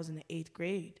aunt when I was in the 8th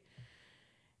grade.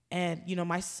 And,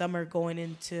 my summer going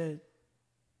into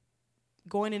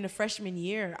freshman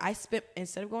year, I spent,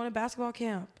 instead of going to basketball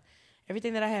camp,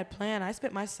 everything that I had planned, I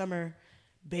spent my summer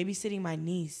babysitting my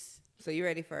niece. So you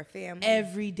ready for a family?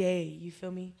 Every day, you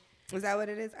feel me? Is that what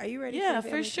it is? Are you ready? Yeah, for a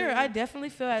family for sure. too? I definitely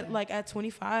feel at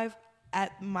 25,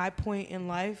 at my point in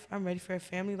life, I'm ready for a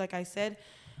family. Like I said,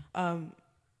 shout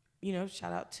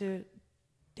out to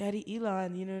Daddy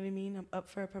Elon. You know what I mean? I'm up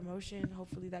for a promotion.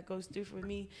 Hopefully that goes through for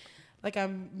me. Like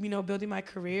I'm, building my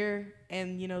career,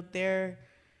 and they're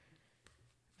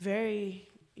very,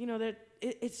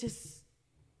 it's just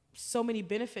so many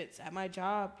benefits at my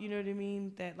job. You know what I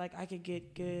mean? That like I could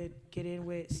get in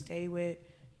with, stay with,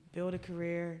 build a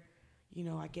career.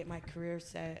 I get my career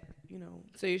set.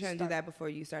 So you're trying to do that before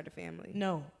you start a family?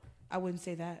 No, I wouldn't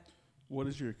say that. What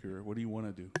is your career? What do you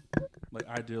want to do? Like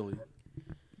ideally,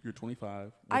 you're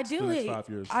 25. What's the Ideally, next 5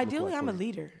 years look ideally, like I'm for a you?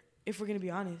 leader. If we're gonna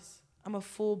be honest, I'm a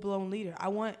full blown leader.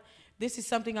 This is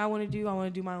something I want to do. I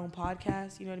want to do my own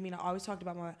podcast. You know what I mean? I always talked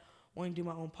about wanting to do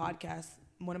my own podcast.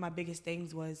 One of my biggest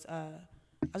things was I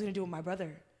was gonna do it with my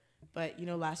brother, but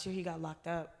last year he got locked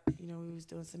up. We was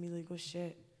doing some illegal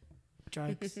shit,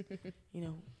 drugs,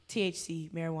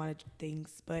 THC, marijuana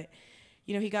things. But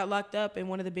he got locked up, and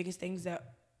one of the things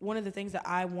that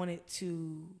I wanted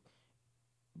to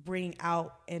bring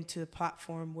out into the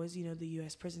platform was the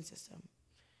U.S. prison system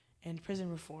and prison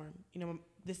reform.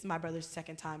 This is my brother's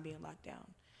second time being locked down,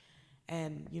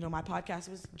 and my podcast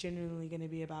was genuinely going to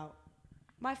be about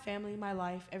my family, my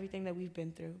life, everything that we've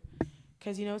been through,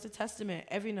 because it's a testament.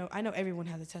 I know everyone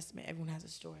has a testament. Everyone has a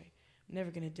story. I'm never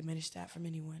going to diminish that from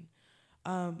anyone.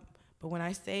 But when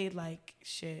I say like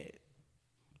shit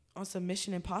on some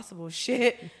Mission Impossible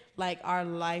shit, like our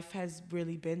life has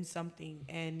really been something,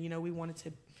 and we wanted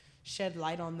to shed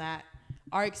light on that,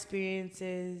 our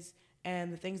experiences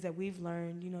and the things that we've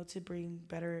learned, to bring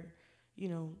better,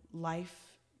 life,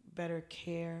 better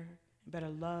care, better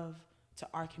love to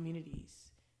our communities.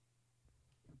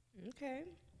 Okay.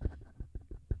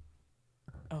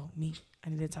 Oh, me. I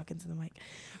need to talk into the mic.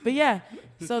 But yeah,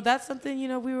 so that's something,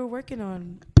 we were working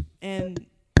on. And,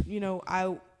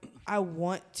 I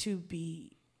want to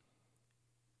be,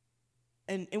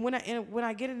 and when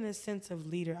I get in this sense of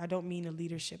leader, I don't mean a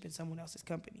leadership in someone else's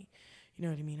company. You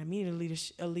know what I mean? I mean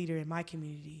a leader in my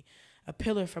community, a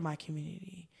pillar for my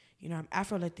community. I'm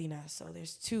Afro-Latina, so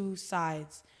there's 2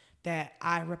 sides that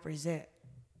I represent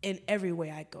in every way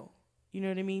I go. You know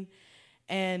what I mean?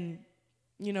 And,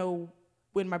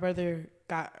 when my brother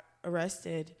got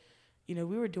arrested, we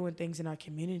were doing things in our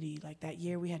community. Like that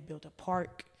year we had built a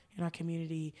park in our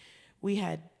community. We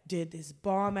had did this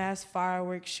bomb ass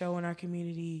fireworks show in our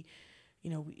community. You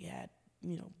know, we had,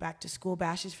 you know, back to school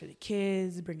bashes for the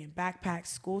kids, bringing backpacks,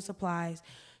 school supplies.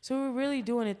 So we were really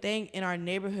doing a thing in our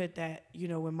neighborhood that, you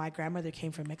know, when my grandmother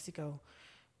came from Mexico,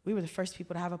 we were the first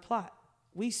people to have a plot.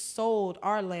 We sold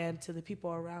our land to the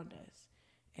people around us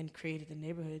and created the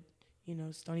neighborhood. You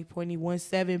know, Stony Pointy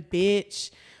 17,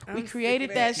 bitch. We created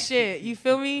that shit. You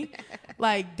feel me?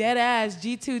 Like dead ass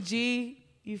G2G.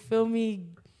 You feel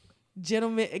me?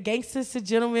 Gentlemen, gangsters to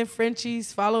gentlemen,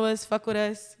 Frenchies. Follow us, fuck with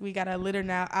us. We got a litter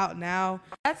now out now.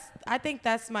 I think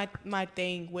that's my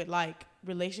thing with like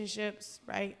relationships,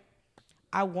 right?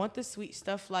 I want the sweet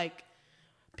stuff like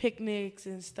picnics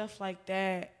and stuff like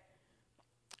that.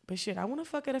 But shit, I want to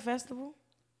fuck at a festival.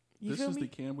 You This feel is me? the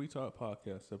Can We Talk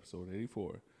podcast, episode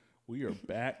 84. We are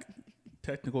back.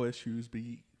 Technical issues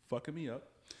be fucking me up.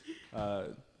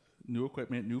 New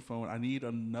equipment, new phone. I need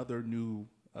another new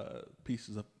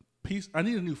I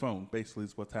need a new phone, basically,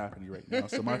 is what's happening right now.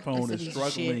 So my phone is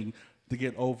struggling to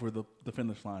get over the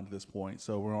finish line at this point.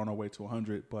 So we're on our way to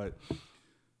 100. But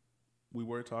we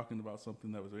were talking about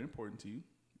something that was very important to you,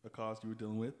 a cause you were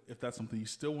dealing with. If that's something you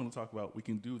still want to talk about, we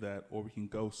can do that, or we can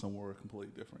go somewhere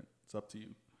completely different. It's up to you.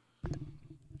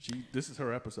 This is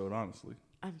her episode, honestly.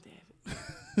 I'm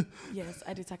dead. Yes,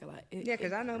 I do talk a lot. Yeah,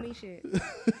 because I know me shit.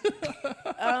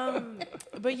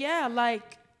 But yeah,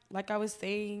 like I was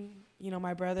saying, you know,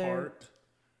 my brother,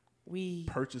 we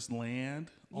purchased land,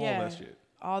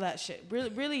 all that shit.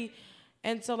 Really.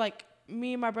 And so like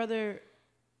me and my brother,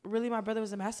 really my brother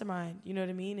was a mastermind, you know what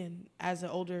I mean? And as an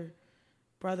older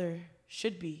brother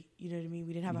should be, you know what I mean?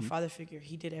 We didn't have a father figure.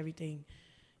 He did everything.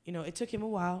 You know, it took him a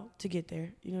while to get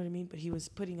there, you know what I mean? But he was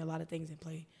putting a lot of things in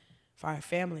play for our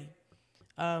family.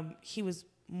 He was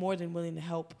more than willing to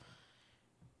help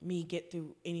me get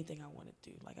through anything I wanted to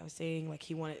do. Like I was saying, like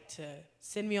he wanted to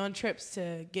send me on trips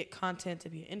to get content, to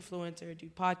be an influencer, do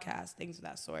podcasts, things of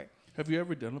that sort. Have you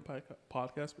ever done a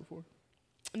podcast before?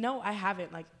 No, I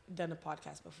haven't like done a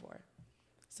podcast before.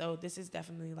 So this is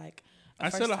definitely like I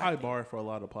set a high bar for a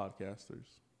lot of podcasters.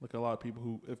 Like a lot of people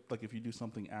who, if you do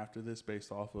something after this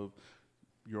based off of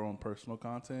your own personal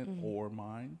content or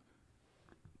mine,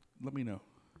 let me know.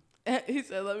 He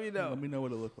said, let me know. Let me know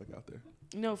what it looked like out there.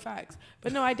 No, facts.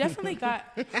 But no, I definitely got,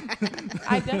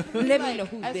 let me know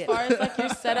who's as there. far as like your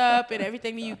setup and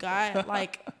everything that you got,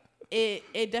 like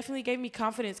it definitely gave me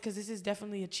confidence because this is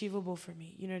definitely achievable for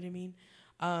me. You know what I mean?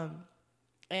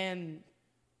 And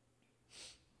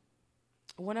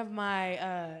one of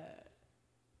my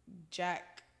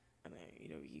jack, you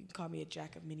know, you can call me a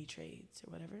jack of many trades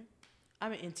or whatever.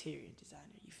 I'm an interior designer.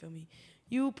 You feel me?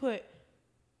 You put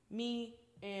me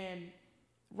and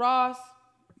Ross.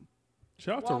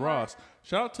 Shout out Walmart. to Ross.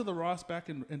 Shout out to the Ross back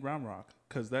in Round Rock,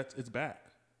 because it's back.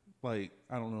 Like,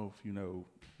 I don't know if you know,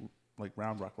 like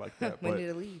Round Rock like that. When but did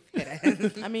it leave?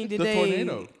 I mean, did the they?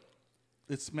 tornado,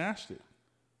 it smashed it.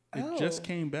 It Oh. just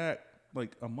came back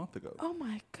like a month ago. Oh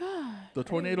my God. The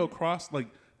tornado crossed, like,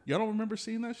 y'all don't remember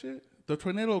seeing that shit? The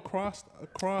tornado crossed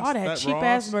across All that cheap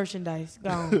ass merchandise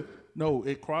gone. No,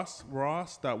 it crossed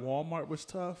Ross. That Walmart was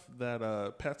tough. That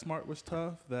PetSmart was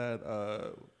tough.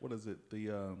 That what is it?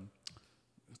 The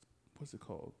what's it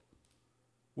called?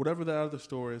 Whatever the other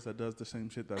store is that does the same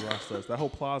shit that Ross does. That whole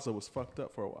plaza was fucked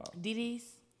up for a while. DD's.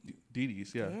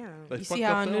 DD's, yeah. Damn. You see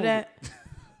how I knew that?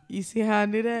 You see how I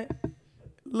knew that?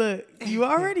 Look, you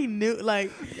already knew.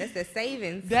 Like That's the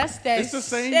savings. that's that. It's the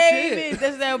same savings. shit.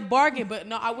 That's that bargain. But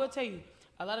no, I will tell you,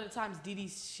 a lot of the times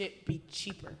DD's shit be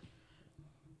cheaper.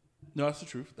 No, that's the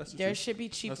truth. That's the Their truth. shit be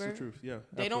cheaper. That's the truth. Yeah,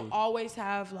 They don't absolutely. always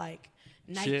have like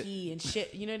Nike and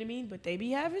shit. You know what I mean? But they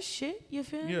be having shit. You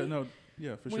feel me? Yeah, no,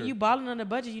 yeah, for When sure. you balling on a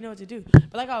budget, you know what to do.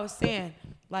 But like I was saying,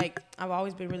 like I've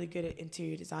always been really good at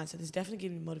interior design, so this definitely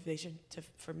gave me motivation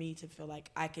for me to feel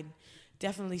like I can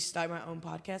definitely start my own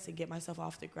podcast and get myself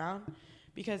off the ground,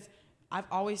 because I've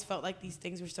always felt like these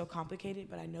things were so complicated,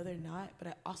 but I know they're not. But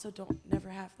I also never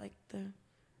have like the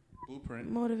Blueprint.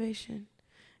 motivation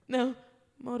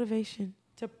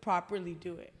to properly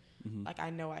do it. Like I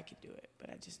know I could do it,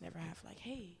 but I just never have like,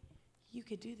 hey, you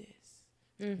could do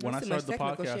this. When I That's too much started the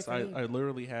technical shit podcast, for me. I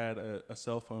literally had a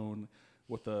cell phone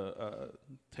with a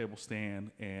table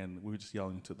stand, and we were just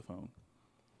yelling into the phone.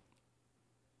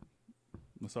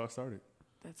 That's how I started.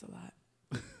 That's a lot.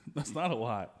 That's not a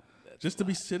lot. Just to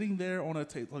be sitting there on a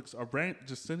table, like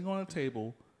just sitting on a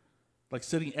table, like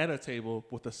sitting at a table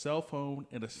with a cell phone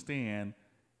and a stand,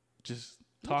 just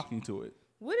talking to it.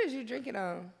 What is you drinking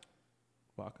on?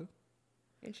 Vodka.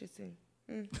 Interesting.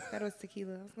 That was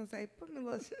tequila. I was gonna say, put a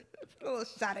little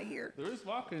shot of here. There is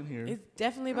vodka in here. It's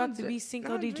definitely about to be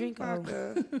Cinco de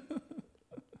Drinko.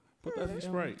 Put that in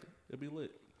Sprite. It'd be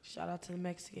lit. Shout out to the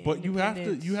Mexican. But you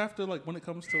have to like when it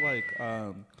comes to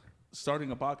like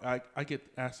starting a podcast. I get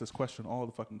asked this question all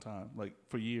the fucking time, like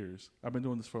for years. I've been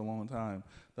doing this for a long time.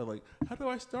 They're like, "How do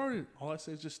I start it?" All I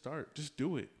say is just start, just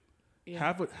do it. Yeah.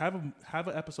 Have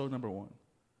an episode number 1.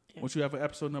 Yeah. Once you have an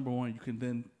episode number 1, you can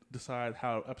then decide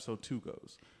how episode 2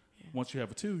 goes. Yeah. Once you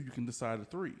have a 2, you can decide a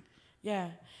 3. Yeah,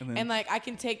 and like I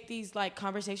can take these like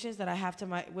conversations that I have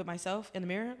with myself in the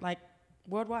mirror, like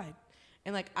worldwide,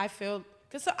 and like I feel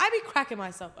because so I be cracking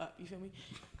myself up. You feel me?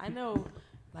 I know,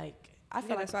 like I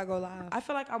feel that's why I go live. I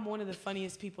feel like I'm one of the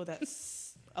funniest people that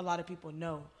a lot of people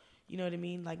know. You know what I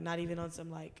mean? Like not even on some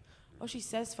like, oh she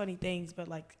says funny things, but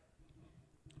like,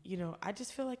 you know, I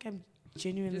just feel like I'm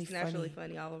genuinely just naturally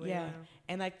funny all the way yeah, around.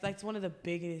 and like it's one of the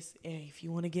biggest. Hey, if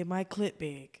you want to get my clip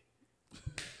big.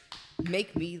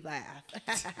 Make me laugh.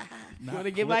 You want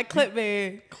to get my clip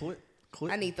big? Clip.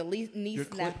 I need the knee Your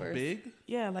snappers. clip big?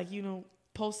 Yeah, like, you know,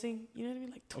 pulsing. You know what I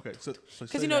mean? Like, Okay, so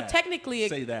because, you know, technically.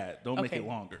 Say that. Don't make okay. it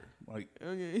longer. Like,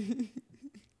 Okay. say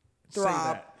Throb.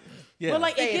 that. Yeah. But,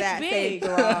 like, Say it gets that, say big.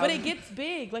 throb. But it gets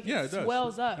big. Like, Yeah, it it does.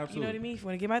 swells up. Absolutely. You know what I mean? If you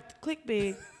want to get my clip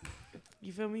big,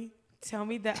 you feel me? Tell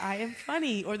me that I am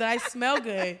funny or that I smell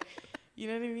good. You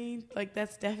know what I mean? Like,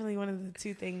 that's definitely one of the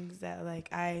two things that, like,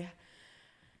 I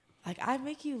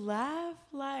make you laugh,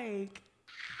 like,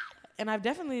 and I've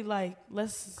definitely, like,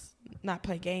 let's not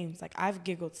play games. Like, I've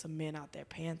giggled some men out their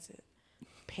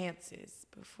pantses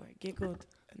before. Giggled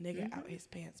a nigga out his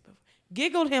pants before.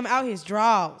 Giggled him out his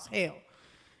drawers. Hell.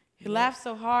 He laughed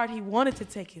so hard, he wanted to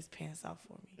take his pants off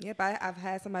for me. Yep, I've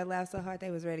had somebody laugh so hard they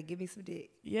was ready to give me some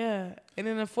dick. Yeah. And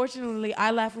then, unfortunately,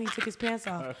 I laughed when he took his pants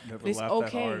off. I've never But it's laughed that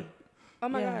okay. hard. Oh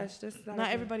my Yeah. gosh, that's not Not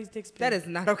okay. everybody's dick's big. That is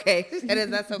not okay.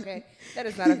 That's okay. That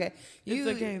is not okay. It's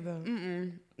okay, though.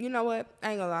 You know what?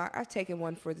 I ain't gonna lie. I've taken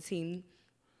one for the team.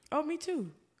 Oh, me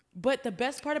too. But the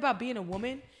best part about being a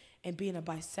woman and being a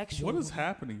bisexual What is woman,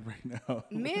 happening right now?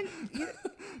 Men,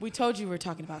 we told you we were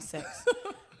talking about sex.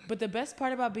 But the best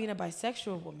part about being a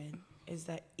bisexual woman is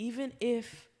that even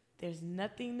if there's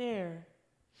nothing there,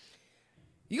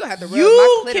 you gonna have to rub you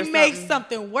my clit or can make something.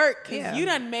 something work because Yeah. you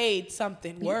done made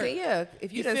something work. Yeah,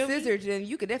 if you You done feel me? scissored, then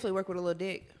you could definitely work with a little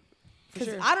dick. Because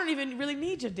sure. I don't even really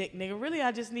need your dick, nigga. Really,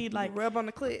 I just need like Rub on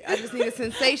the clit. I just need a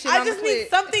sensation I on the just clit. need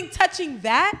something touching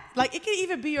that. Like it can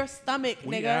even be your stomach,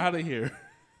 We nigga. out of here.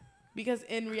 Because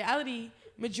in reality,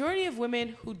 majority of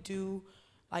women who do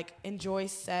like enjoy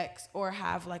sex or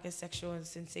have like a sexual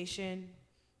sensation,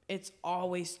 it's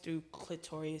always through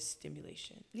clitoris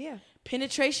stimulation. Yeah.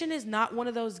 Penetration is not one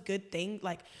of those good things.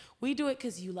 Like we do it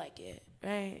because you like it,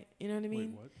 right? You know what I mean?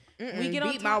 Wait, what? We get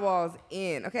on Beat my walls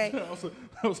in, okay? I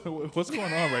was like, what's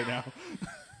going on right now?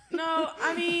 No,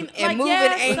 I mean, And like, moving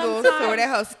yeah, angles sometimes- so that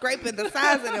hoe scraping the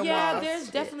sides of the yeah, walls. there's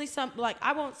Shit. definitely some, like,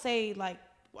 I won't say, like,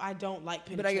 I don't like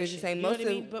penetration. But I get what you're saying. You know Most what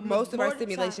I mean? But most of our more the time-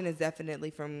 stimulation is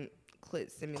definitely from clit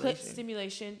stimulation. Clit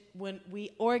stimulation when we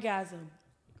orgasm.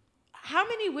 How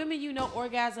many women you know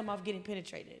orgasm off getting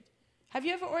penetrated? Have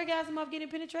you ever orgasm off getting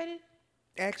penetrated?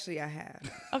 Actually, I have.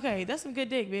 Okay, that's some good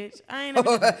dick, bitch. I ain't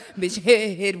never done that. Bitch,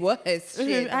 it was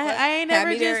shit. I ain't Had never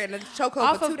me there just in a chokehold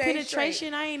off for 2 of days penetration.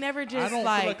 straight. I ain't never I just don't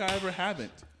like. feel like I ever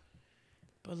haven't.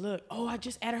 But look, oh, I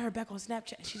just added her back on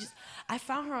Snapchat. I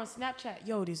found her on Snapchat.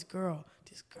 Yo, this girl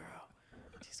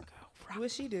rocked.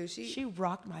 What she do? She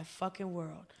rocked my fucking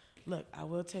world. Look, I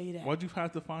will tell you that. Why'd you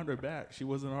have to find her back? She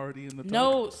wasn't already in the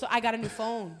No, so I got a new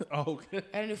phone. Oh, okay.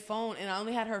 I got a new phone, and I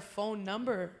only had her phone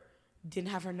number. Didn't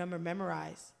have her number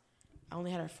memorized. I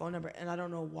only had her phone number, and I don't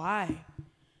know why.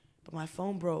 But my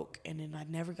phone broke, and then I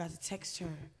never got to text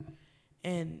her.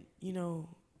 And, you know,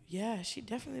 yeah, she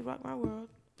definitely rocked my world.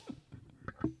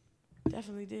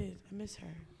 Definitely did. I miss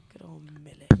her. Good old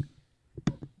Millie.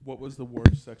 What was the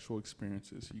worst sexual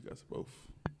experiences you guys both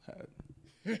had?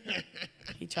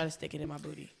 He tried to stick it in my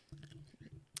booty.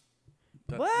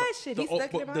 What? Shit, he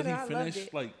stuck it in my Did he I loved finish,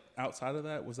 it. like, outside of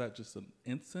that? Was that just an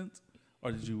instant?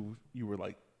 Or did you were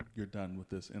like, you're done with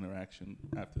this interaction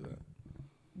after that?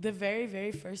 The very,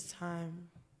 very first time.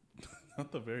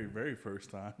 Not the very, very first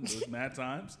time. It was mad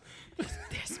times.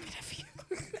 There's been a few.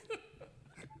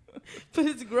 But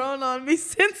it's grown on me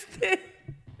since then.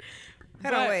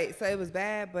 Hold on, wait. So it was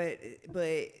bad, but It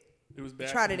was bad.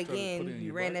 tried it You put again. in You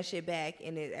your ran butt? that shit back,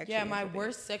 and it actually. Yeah, my ended up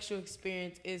worst sexual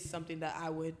experience is something that I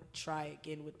would try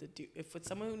again with if with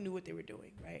someone who knew what they were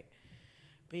doing, right?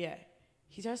 But yeah,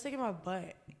 he started sticking my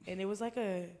butt, and it was like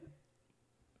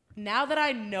now that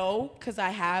I know, because I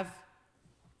have,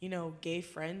 you know, gay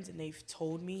friends, and they've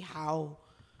told me how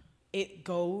it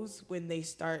goes when they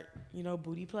start, you know,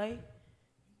 booty play,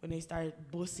 when they start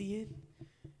bussying,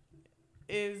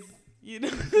 is You know,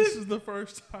 This is the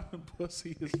first time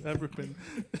pussy has ever been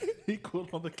equal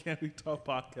on the Can We Talk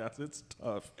podcast. It's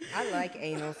tough. I like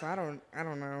anal, so I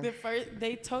don't know.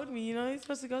 they told me, you know, you're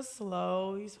supposed to go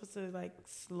slow. You're supposed to like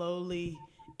slowly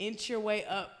inch your way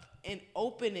up and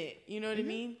open it. You know what I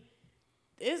mean?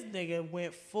 This nigga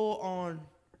went full on,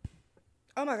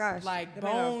 Oh my gosh. like The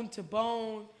bone to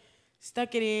bone,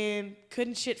 stuck it in,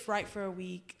 couldn't shit right for a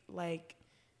week, like,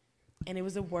 and it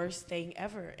was the worst thing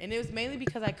ever. And it was mainly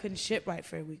because I couldn't shit right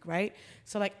for a week, right?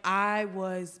 So like I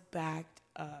was backed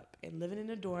up and living in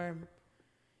a dorm,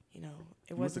 you know,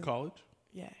 it You went to wasn't. college?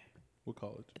 Yeah, What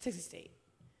college? Texas State.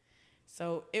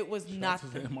 So it was Shout not.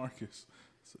 out to San Marcos.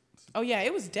 Oh yeah,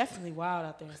 it was definitely wild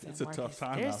out there in San It's a Marcos. tough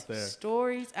time There's out there.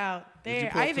 stories out Did you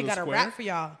there. pull up I to even the got a square? rap for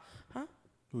y'all. Huh?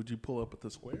 Would you pull up at the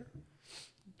square?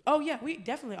 Oh yeah, we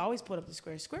definitely always put up the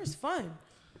square. Square's fun.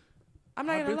 I'm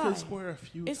not I've gonna been lie. to the square a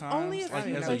few It's times. only a I like don't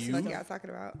even as know a what youth. y'all talking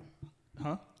about.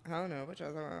 Huh? I don't know what y'all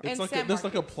talking about. It's And like San there's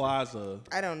like a Marcos. plaza.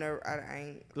 I don't know. I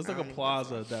ain't. There's I like a don't even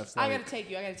plaza that's I like. gotta take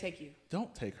you. I gotta take you.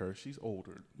 Don't take her. She's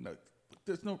older. No,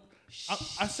 there's no.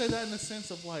 I say that in the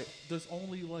sense of like there's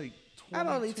only like I'm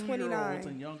only 22-year-olds 29.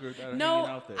 and younger that are No, hanging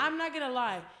out there. I'm not gonna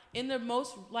lie. In the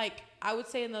most, like, I would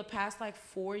say in the past, like,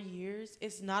 4 years,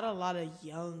 it's not a lot of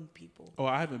young people. Oh,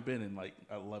 I haven't been in like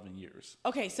 11 years.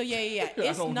 Okay, so yeah. I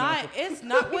It's don't not, know. it's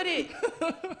not what it,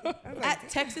 at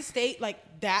Texas State, like,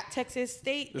 that Texas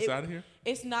State. It's out of here?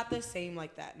 It's not the same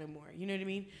like that no more. You know what I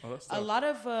mean? Oh, that's a tough. lot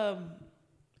of,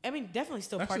 I mean, definitely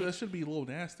still Actually, party. that should be a little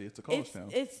nasty. It's a college town.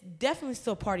 It's definitely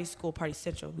still party school, party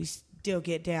central. We still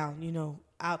get down, you know,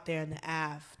 out there in the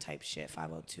Ave type shit,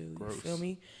 502. Gross. You feel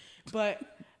me? But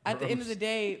at the end of the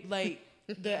day, like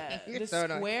the So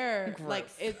annoying. square, like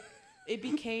Gross. it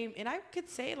became, and I could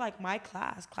say like my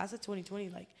class of 2020,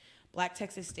 like Black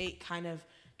Texas State kind of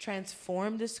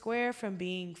transformed the square from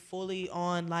being fully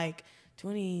on like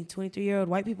 20, 23-year-old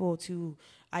white people to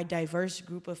a diverse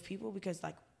group of people because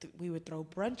like we would throw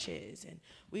brunches and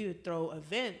we would throw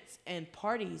events and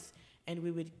parties and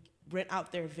we would rent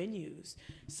out their venues.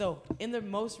 So in the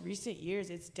most recent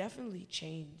years, it's definitely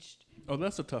changed. Oh,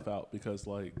 that's a tough out because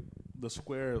like the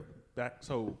square back.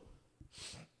 So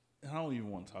I don't even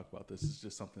want to talk about this. It's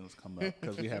just something that's come up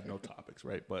because we have no topics,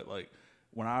 right? But like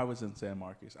when I was in San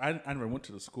Marcos, I never went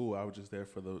to the school. I was just there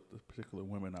for the particular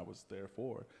women I was there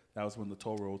for. That was when the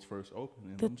toll roads first opened.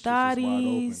 And The them shits was wide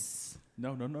open. thotties.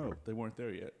 No. They weren't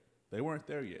there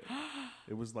yet.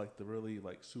 It was like the really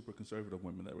like super conservative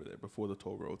women that were there before the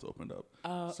toll roads opened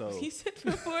up. So He said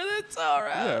before the toll road.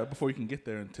 yeah, before you can get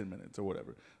there in 10 minutes or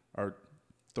whatever, or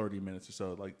 30 minutes or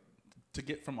so. Like to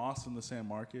get from Austin to San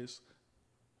Marcos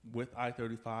with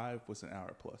I-35 was an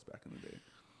hour plus back in the day.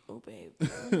 Oh,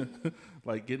 babe.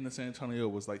 Like getting to San Antonio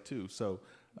was like 2. So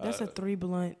That's a 3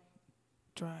 blunt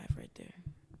drive right there.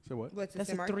 so what? What's That's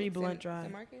San a Marcos? 3 blunt San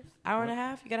drive. Marcos? Hour and a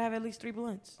half, you gotta have at least 3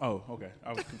 blunts. Oh, okay.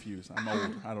 I was confused. I'm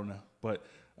old. I don't know. But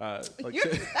like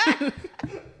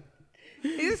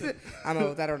I'm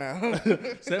old. I don't know.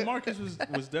 San Marcos was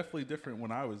definitely different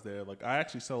when I was there. Like I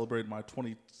actually celebrated my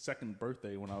 22nd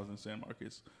birthday when I was in San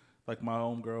Marcos. Like my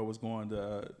home girl was going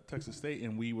to Texas State,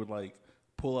 and we would like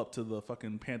pull up to the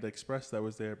fucking Panda Express that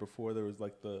was there before there was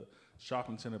like the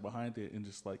shopping center behind it, and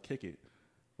just like kick it.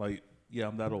 Like yeah,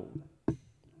 I'm that old.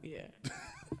 Yeah.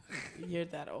 You're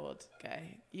that old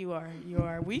guy. You are.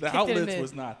 We The kicked it in outlets the,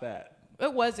 was not that.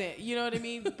 It wasn't. You know what I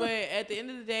mean? But at the end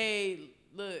of the day,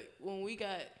 look, when we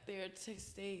got there at Texas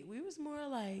State, we was more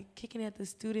like kicking at the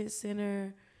student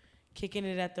center, kicking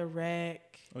it at the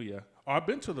rec. Oh yeah, I've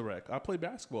been to the rec. I play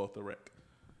basketball at the rec.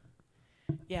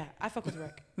 Yeah, I fuck with the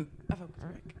rec. I fuck with the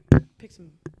rec. Pick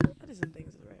some. I did some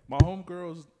things at the rec. My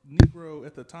homegirl's Negro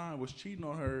at the time was cheating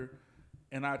on her,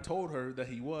 and I told her that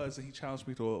he was, and he challenged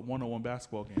me to a one-on-one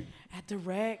basketball game. At the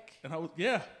rec. And I was,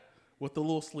 yeah, with the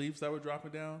little sleeves that were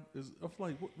dropping down. I'm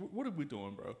like, what are we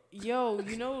doing, bro? Yo,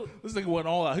 you know. This nigga went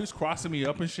all out. He was crossing me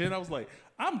up and shit. I was like,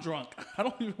 I'm drunk. I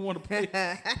don't even want to play.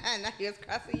 Now he was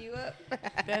crossing you up.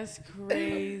 That's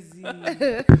crazy.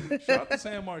 Shout out to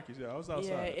San Marcos. Yeah, I was Yeah,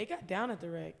 outside. it got down at the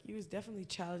rec. You was definitely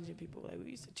challenging people. Like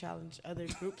we used to challenge other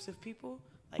groups of people,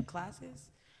 like classes.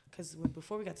 Because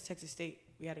before we got to Texas State,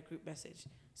 we had a group message.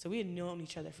 So we had known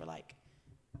each other for like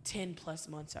 10 plus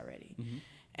months already. Mm-hmm.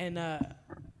 And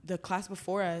the class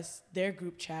before us, their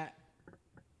group chat,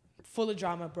 full of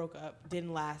drama, broke up.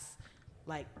 Didn't last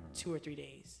like 2 or 3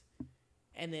 days.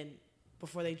 And then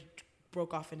before they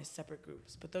broke off into separate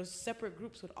groups. But those separate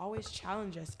groups would always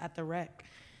challenge us at the rec.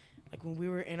 Like when we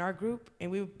were in our group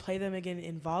and we would play them again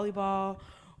in volleyball,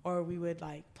 or we would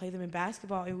like play them in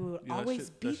basketball, and we would always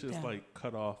beat That's just them. like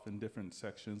cut off in different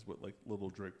sections with like little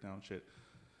drip down shit.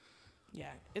 Yeah,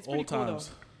 it's Old pretty cool times.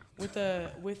 though. with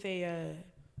a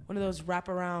one of those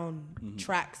wraparound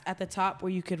tracks at the top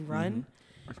where you could run,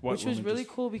 which was really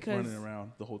cool because running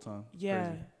around the whole time. Yeah,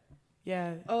 Crazy.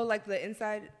 yeah. Oh, like the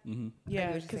inside.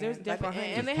 Yeah, because there's definitely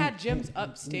and they had gyms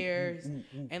upstairs,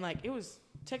 and like it was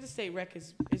Texas State Rec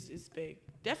is big.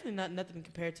 Definitely nothing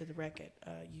compared to the rec at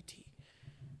UT.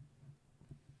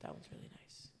 That was really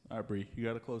nice. All right, Bree, you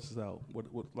got to close this out.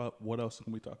 What else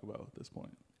can we talk about at this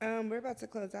point? We're about to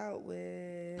close out with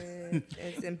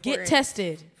it's important. Get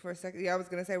tested For a second. Yeah, I was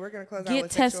gonna say we're gonna close out Get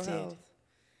with tested. sexual health.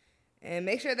 And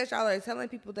make sure that y'all are telling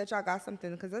people that y'all got something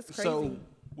because that's crazy. So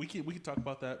we can talk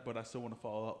about that, but I still want to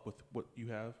follow up with what you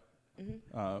have.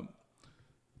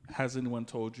 Has anyone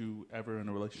told you ever in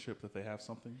a relationship that they have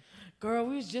something? Girl,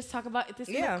 we was just talking about this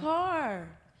in the car.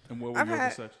 And where were your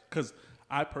reception? Because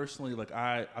I personally, like,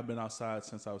 I've been outside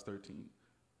since I was 13.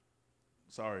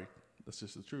 Sorry, that's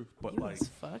just the truth. But You like, was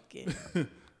fucking.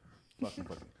 fucking.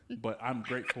 But I'm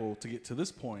grateful to get to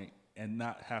this point and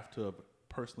not have to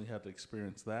personally have to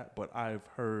experience that. But I've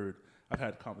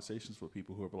had conversations with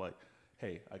people who are like,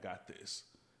 "Hey, I got this."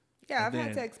 Yeah, And I've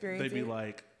had to experience they'd it. be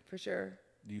like, for sure.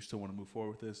 "Do you still want to move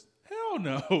forward with this?" Hell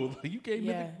no! Like, you gave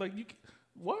me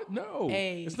what? No,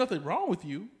 there's nothing wrong with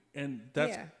you, and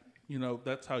that's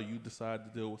that's how you decide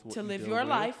to deal with what to you live deal your with.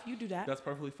 life. You do that. That's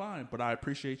perfectly fine. But I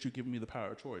appreciate you giving me the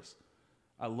power of choice.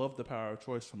 I love the power of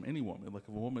choice from any woman. Like if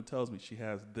a woman tells me she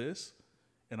has this,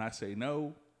 and I say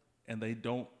no, and they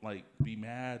don't like be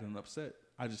mad and upset,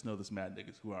 I just know there's mad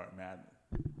niggas who aren't mad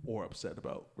or upset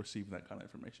about receiving that kind of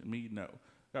information. Me, no.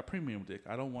 Got premium dick.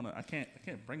 I don't want to. I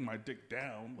can't bring my dick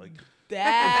down. Like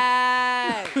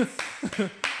that. I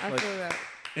feel that.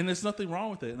 And there's nothing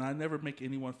wrong with it. And I never make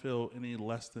anyone feel any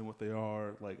less than what they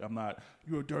are. Like I'm not.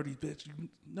 You're a dirty bitch.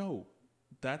 No,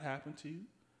 that happened to you.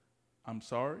 I'm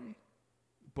sorry,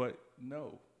 but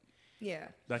no. Yeah.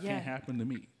 That can't happen to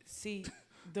me. See,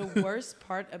 the worst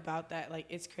part about that, like,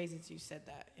 it's crazy that you said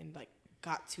that and like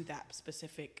got to that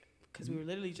specific. Because we were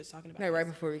literally just talking about right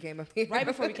before we came up here. Right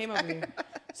before we came over here.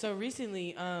 So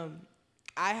recently, I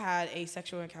had a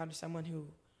sexual encounter with someone who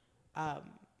I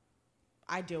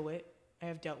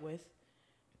have dealt with,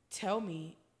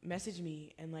 message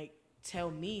me, and like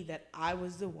tell me that I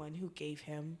was the one who gave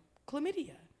him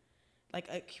chlamydia. Like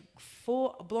a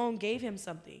full blown gave him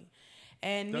something.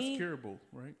 And that's curable,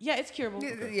 right? Yeah, it's curable.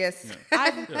 Okay. Yes.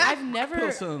 Yeah. I've never.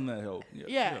 Put something that help.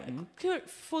 Yeah.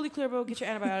 Fully clearable. Get your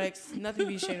antibiotics. Nothing to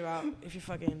be ashamed about. If you're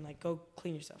fucking like, go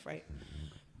clean yourself, right?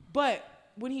 But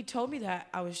when he told me that,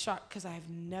 I was shocked because I've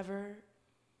never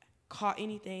caught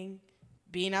anything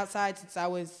being outside since I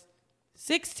was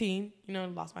 16.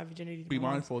 Lost my virginity. Be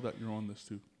mindful that you're on this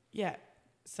too. Yeah.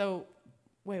 So,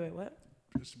 wait, what?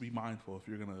 Just be mindful if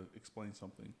you're gonna explain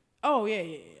something. Oh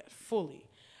yeah, fully.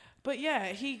 But yeah,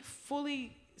 he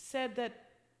fully said that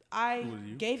I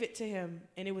gave it to him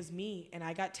and it was me and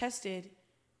I got tested.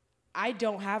 I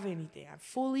don't have anything. I'm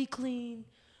fully clean,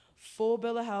 full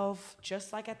bill of health,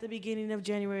 just like at the beginning of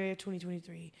January of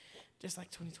 2023. Just like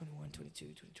 2021, 22,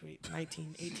 2020,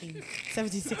 19, 18,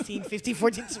 17, 16, 15,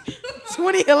 14,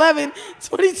 2011,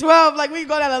 2012. Like, we can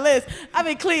go down the list. I've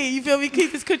been clean. You feel me?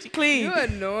 Keep this coochie clean. You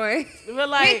annoying. But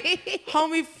like,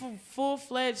 homie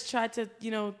full-fledged tried to,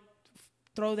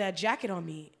 throw that jacket on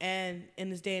me. And in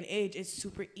this day and age, it's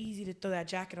super easy to throw that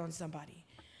jacket on somebody.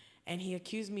 And he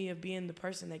accused me of being the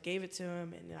person that gave it to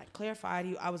him. And I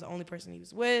clarified, I was the only person he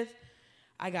was with.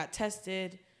 I got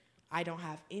tested. I don't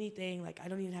have anything. Like, I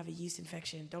don't even have a yeast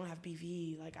infection. Don't have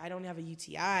BV. Like, I don't have a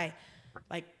UTI.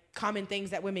 Like, common things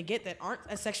that women get that aren't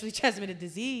a sexually transmitted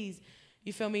disease.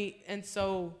 You feel me? And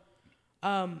so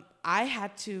I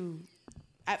had to,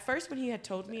 at first when he had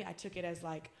told me, I took it as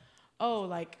like, oh,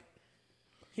 like,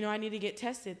 I need to get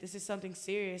tested. This is something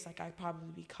serious. Like, I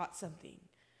probably caught something.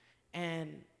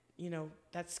 And,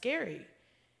 that's scary.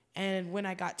 And when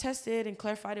I got tested and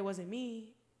clarified it wasn't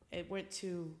me, it went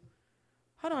to,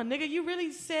 hold on, nigga, you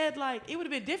really said, like, it would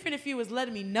have been different if you was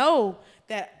letting me know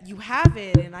that you have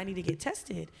it and I need to get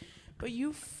tested. But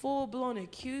you full-blown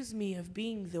accused me of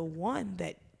being the one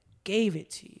that gave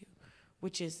it to you,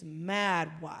 which is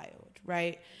mad wild,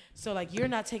 right? So, like, you're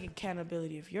not taking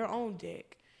accountability of your own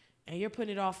dick, and you're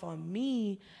putting it off on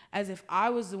me as if I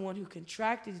was the one who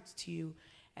contracted it to you.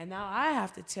 And now I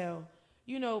have to tell,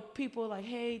 people like,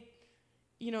 hey,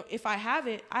 if I have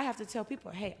it, I have to tell people,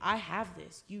 hey, I have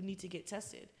this. You need to get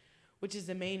tested, which is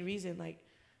the main reason, like,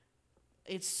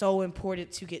 it's so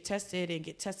important to get tested and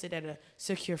get tested at a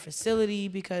secure facility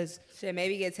because... Shit,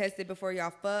 maybe get tested before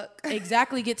y'all fuck.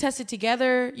 Exactly. Get tested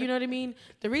together. You know what I mean?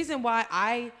 The reason why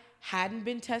I hadn't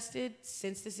been tested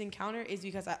since this encounter is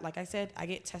because, like I said, I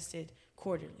get tested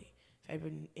quarterly. If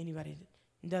anybody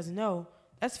doesn't know,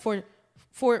 that's for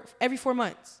for every 4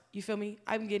 months. You feel me?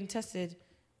 I'm getting tested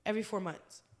every 4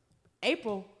 months.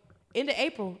 Into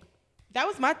April, that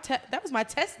was my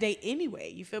test date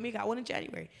anyway. You feel me? Got one in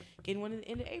January, getting one in the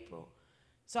end of April.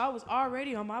 So I was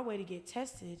already on my way to get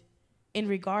tested in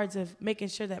regards of making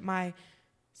sure that my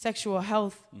sexual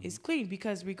health is clean,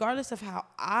 because regardless of how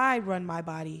I run my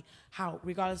body,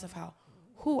 regardless of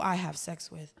who I have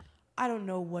sex with, I don't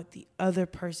know what the other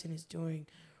person is doing,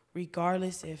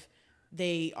 regardless if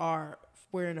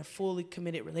we're in a fully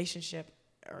committed relationship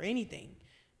or anything.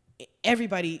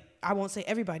 Everybody, I won't say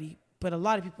everybody, but a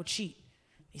lot of people cheat.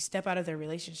 They step out of their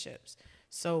relationships.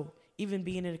 So even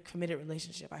being in a committed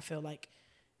relationship, I feel like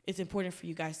it's important for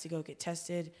you guys to go get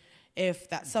tested. If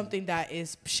that's something that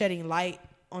is shedding light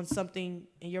on something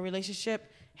in your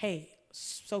relationship, hey,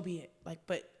 so be it.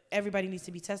 But everybody needs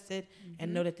to be tested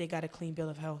and know that they got a clean bill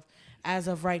of health. As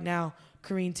of right now,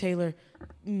 Kareen Taylor,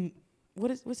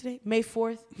 what's today? May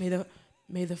 4th.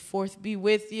 May the 4th be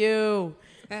with you.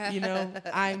 You know,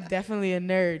 I'm definitely a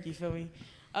nerd. You feel me?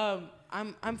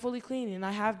 I'm fully clean, and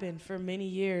I have been for many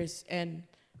years. And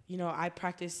you know, I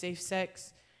practice safe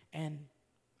sex, and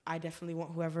I definitely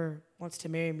want whoever wants to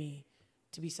marry me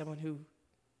to be someone who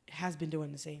has been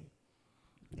doing the same.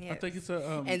 Yes. I think it's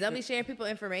a and don't be sharing people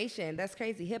information. That's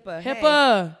crazy. HIPAA.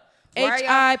 HIPAA.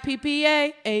 Hey.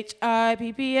 HIPPA.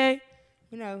 HIPPA.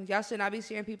 You know, y'all should not be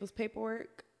sharing people's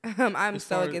paperwork. I'm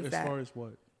so against that. As far as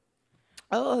what?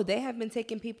 Oh, they have been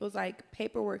taking people's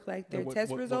paperwork, their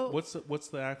test results. What's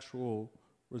the actual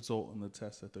result in the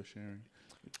test that they're sharing?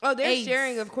 Oh, they're AIDS.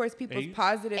 sharing, of course, people's AIDS?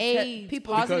 positive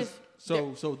people. Because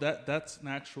that's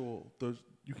natural.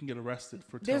 You can get arrested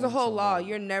for. There's a whole law.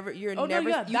 You're never. You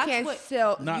can't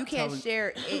sell. You can't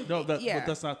share. But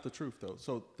that's not the truth though.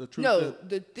 So the truth. No,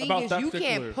 the thing is, you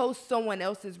can't post someone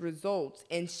else's results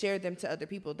and share them to other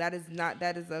people. That is not.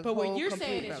 That is a. But whole what you're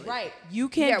saying is valid. right. You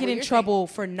can't get in trouble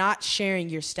for not sharing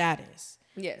your status.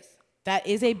 Yes, that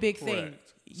is a big Correct. thing.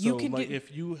 You can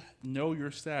if you know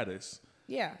your status.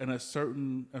 Yeah. And a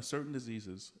certain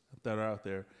diseases that are out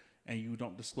there, and you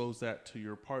don't disclose that to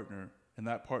your partner, and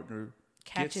that partner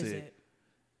catches gets it,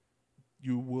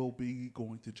 you will be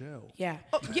going to jail. Yeah.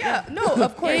 Oh, yeah. No,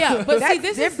 of course. Yeah. But that's see,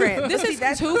 this different. This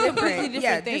is two completely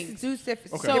different things. This is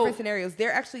different scenarios.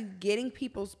 They're actually getting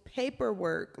people's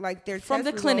paperwork, their from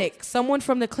test the clinic. results. Someone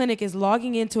from the clinic is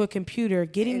logging into a computer,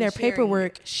 getting their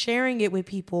paperwork, sharing it with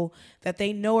people that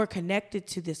they know are connected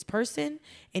to this person,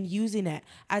 and using that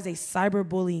as a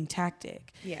cyberbullying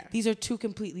tactic. Yeah. These are two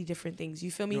completely different things. You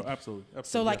feel me? No, absolutely.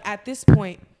 So at this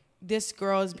point, this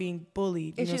girl is being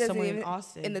bullied, and somewhere in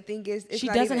Austin. And the thing is, she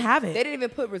doesn't have it. They didn't even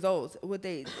put results.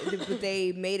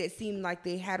 They made it seem like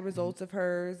they had results of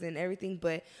hers and everything.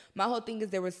 But my whole thing is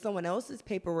there was someone else's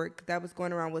paperwork that was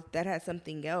going around that had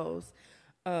something else.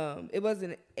 It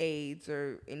wasn't AIDS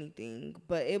or anything,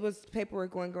 but it was paperwork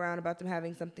going around about them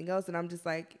having something else. And I'm just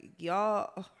like,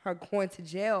 y'all are going to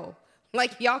jail.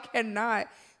 Y'all cannot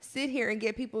sit here and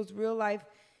get people's real life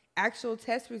actual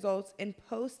test results and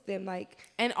post them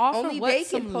and offer only they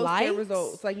some can post likes? their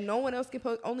results. No one else can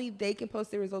post. Only they can post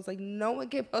their results. No one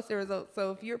can post their results.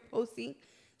 So if you're posting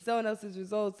someone else's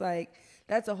results,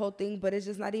 that's a whole thing. But it's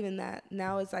just not even that.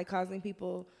 Now it's causing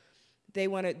people.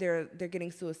 They're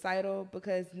getting suicidal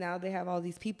because now they have all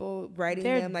these people writing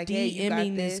them hey, you got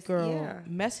DMing this. this girl, yeah.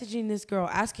 messaging this girl,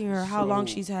 asking her how long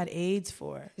she's had AIDS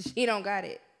for. She don't got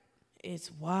it. It's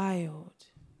wild.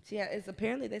 Yeah, it's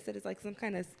apparently they said it's some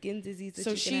kind of skin disease.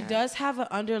 So she does have an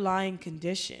underlying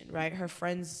condition, right? Her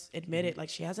friends admitted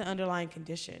she has an underlying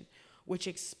condition, which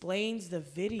explains the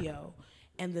video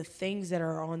and the things that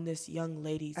are on this young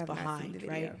lady's behind,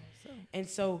 right? And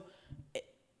so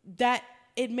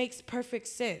it makes perfect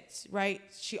sense, right?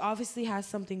 She obviously has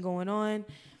something going on.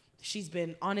 She's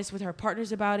been honest with her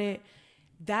partners about it.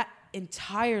 That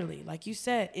entirely, like you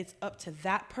said, it's up to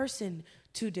that person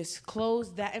to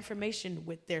disclose that information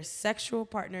with their sexual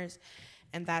partners,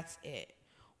 and that's it.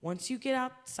 Once you get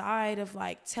outside of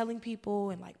telling people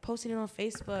and posting it on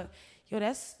Facebook,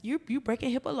 that's you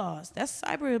breaking HIPAA laws. That's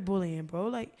cyberbullying,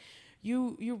 bro.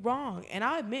 You're wrong. And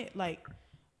I admit,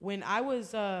 when I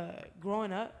was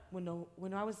growing up,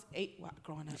 when I was 8,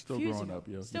 growing up, still growing up,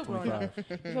 yo. Still growing up.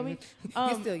 You feel me?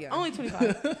 You're still young. Only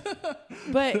 25.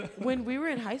 But when we were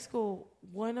in high school,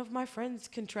 one of my friends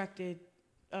contracted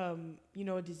a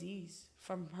disease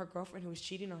from her girlfriend who was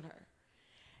cheating on her.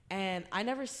 And I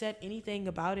never said anything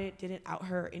about it, didn't out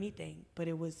her or anything. But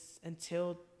it was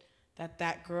until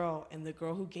that girl and the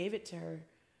girl who gave it to her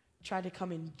tried to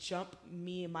come and jump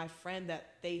me and my friend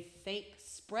that they think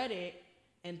spread it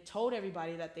and told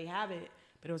everybody that they have it.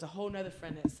 But it was a whole nother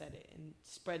friend that said it and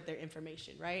spread their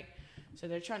information, right? So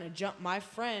they're trying to jump my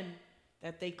friend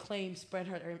that they claim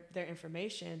spread their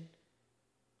information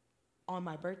on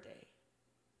my birthday.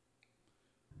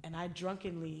 And I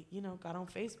drunkenly, got on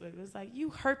Facebook. It was like,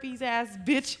 you herpes ass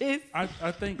bitches. I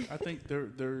think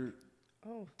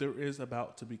there is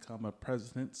about to become a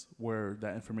precedence where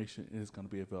that information is going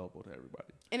to be available to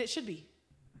everybody. And it should be.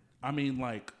 I mean,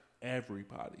 like,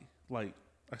 everybody. Like,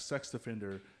 a sex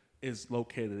offender is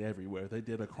located everywhere. They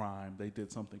did a crime. They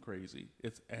did something crazy.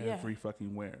 It's every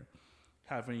fucking where.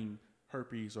 Having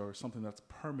herpes or something that's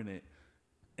permanent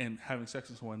and having sex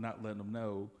with someone, not letting them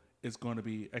know, is going to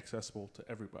be accessible to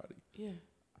everybody. Yeah.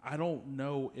 I don't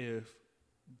know if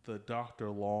the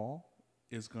doctor law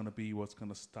is going to be what's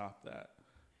going to stop that.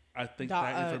 I think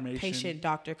that information...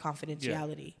 Patient-doctor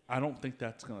confidentiality. Yeah, I don't think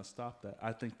that's going to stop that.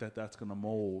 I think that that's going to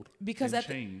mold and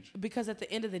change. Because at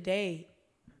the end of the day,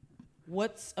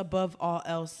 what's above all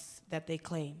else that they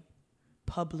claim?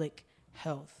 Public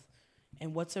health.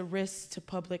 And what's a risk to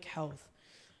public health?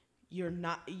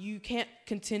 You can't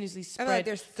continuously spread. I feel like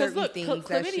there's certain things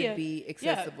that should be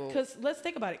accessible. Because let's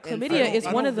think about it. Chlamydia is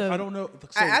one of the... I don't know.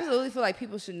 I absolutely feel like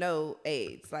people should know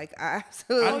AIDS. Like, I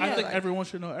absolutely... I think everyone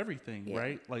should know everything,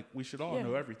 right? Like, we should all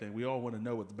know everything. We all want to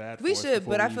know what's bad for us. We should,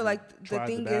 but I feel like the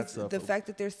thing is, stuff. the fact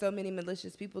that there's so many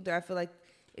malicious people there, I feel like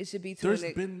it should be to There's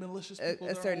been malicious people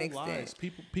a certain extent. Lives.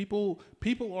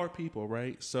 People are people,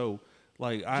 right? So,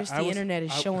 like, internet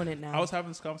is showing it now. I was having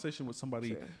this conversation with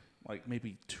somebody... True. Like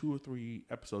maybe 2 or 3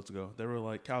 episodes ago, they were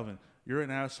like, Calvin, you're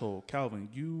an asshole. Calvin,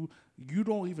 you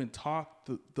don't even talk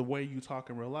the way you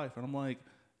talk in real life. And I'm like,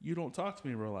 you don't talk to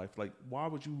me in real life. Like, why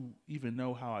would you even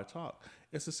know how I talk?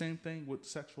 It's the same thing with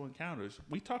sexual encounters.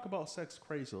 We talk about sex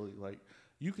crazily. Like,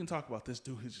 you can talk about this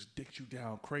dude who just dicked you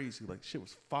down crazy. Like, shit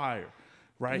was fire.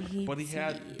 Right, but he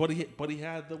had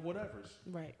the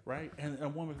whatevers. Right, and a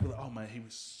woman could be like, oh man, he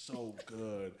was so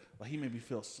good. Like, he made me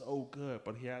feel so good,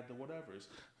 but he had the whatevers.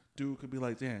 Dude could be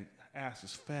like, damn, ass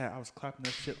is fat. I was clapping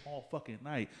that shit all fucking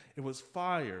night. It was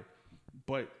fire.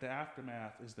 But the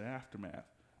aftermath is the aftermath,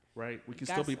 right? We can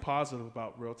still be positive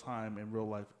about real time and real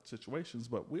life situations,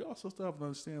 but we also still have to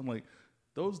understand, like,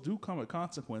 those do come with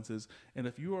consequences. And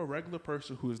if you're a regular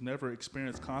person who has never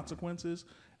experienced consequences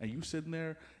and you sitting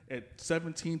there at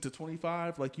 17 to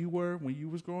 25 like you were when you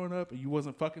was growing up and you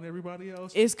wasn't fucking everybody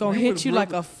else, it's going to hit you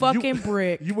like a fucking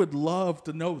brick. You would love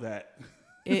to know that.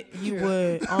 You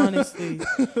would, honestly.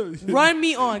 Run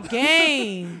me on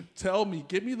game. Tell me,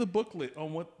 give me the booklet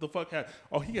on what the fuck happened.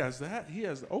 Oh, he has that? He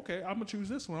has, okay, I'm going to choose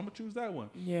this one. I'm going to choose that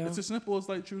one. Yeah. It's as simple as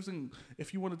like choosing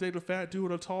if you want to date a fat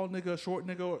dude, a tall nigga, a short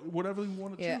nigga, or whatever you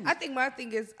want to choose. I think my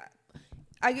thing is,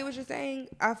 I get what you're saying.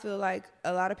 I feel like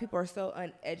a lot of people are so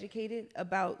uneducated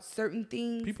about certain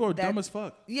things. People are dumb as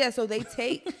fuck. Yeah, so they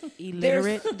take...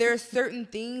 Illiterate. There's certain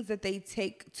things that they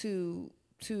take to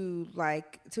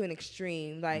an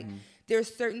extreme. Like,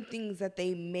 there's certain things that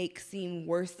they make seem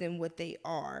worse than what they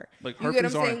are. Like,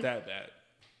 herpes aren't that bad.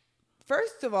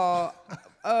 First of all,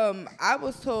 I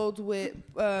was told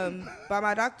by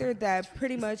my doctor that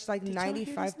pretty much like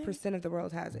 95% of the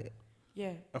world has it.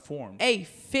 Yeah. A form. A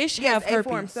fish have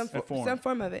herpes. Some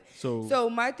form of it. So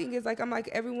my thing is, like, I'm like,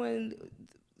 everyone,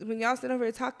 when y'all sit over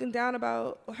here talking down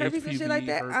about herpes and shit like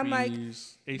that, I'm like,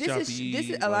 this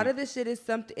is a lot of this shit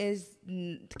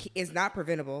is not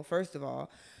preventable. First of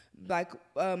all, like,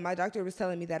 my doctor was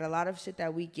telling me that a lot of shit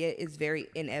that we get is very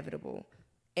inevitable.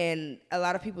 And a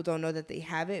lot of people don't know that they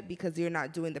have it because you're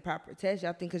not doing the proper test.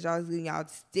 Y'all think because y'all getting y'all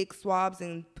stick swabs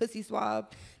and pussy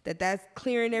swab that's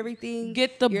clearing everything.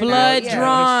 Get the blood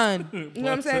drawn. You know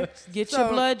what I'm saying? Get your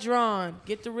blood drawn.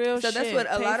 Get the real shit. So that's what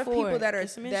a lot of people that are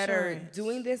insurance.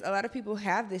 doing this. A lot of people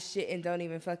have this shit and don't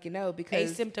even fucking know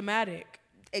because asymptomatic.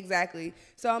 Exactly.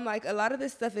 So I'm like, a lot of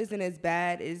this stuff isn't as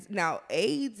bad as now.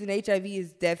 AIDS and HIV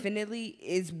is definitely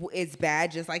is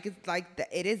bad. Just like it's like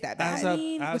it is that bad.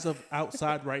 As of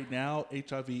outside right now,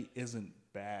 HIV isn't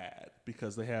bad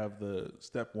because they have the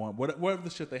step one. Whatever the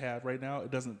shit they have right now,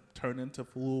 it doesn't turn into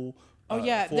flu. Oh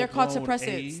yeah, they're called suppressants.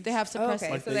 AIDS. They have suppressants.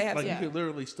 Okay, like so they have. Like, you could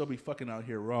literally still be fucking out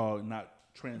here raw and not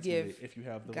transmit it if you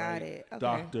have the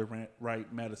doctor,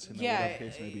 right medicine, or whatever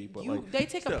case may be. But they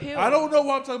take a pill. I don't know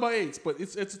why I'm talking about AIDS, but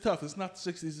it's tough. It's not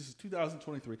the 60s. This is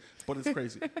 2023, but it's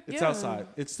crazy. It's outside.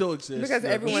 It still exists. Because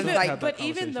everyone's but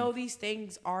even though these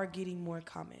things are getting more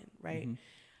common, right? Mm-hmm.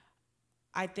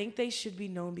 I think they should be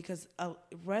known because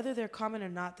whether they're common or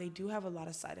not, they do have a lot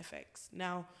of side effects.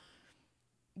 Now,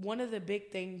 one of the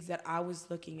big things that I was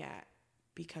looking at,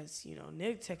 because,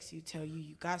 nigga texts you, tell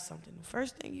you got something. The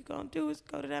first thing you gonna do is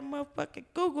go to that motherfucking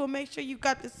Google and make sure you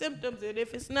got the symptoms. And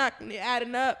if it's not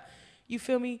adding up, you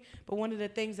feel me? But one of the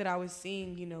things that I was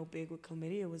seeing, big with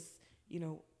chlamydia was,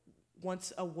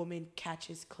 once a woman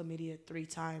catches chlamydia 3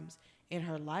 times in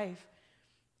her life,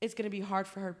 it's going to be hard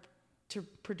for her to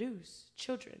produce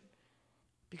children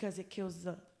because it kills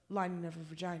the lining of her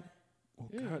vagina.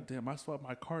 Well, goddamn, I swiped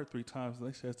my card 3 times and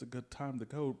they said it's a good time to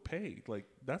go pay. Like,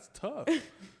 that's tough.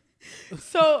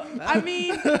 So, I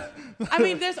mean,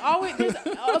 there's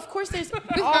of course, there's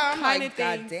all kind of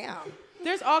things. Goddamn.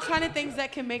 There's all kind of things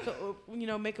that can make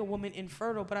a woman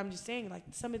infertile. But I'm just saying, like,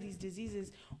 some of these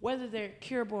diseases, whether they're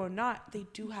curable or not, they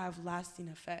do have lasting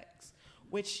effects,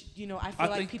 which, I feel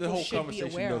like people should be aware of. I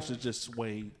think the whole conversation, though, should just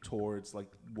sway towards,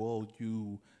 like, will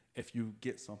you, if you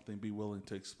get something, be willing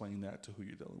to explain that to who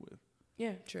you're dealing with?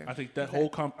 Yeah, true. I think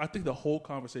the whole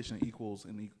conversation equals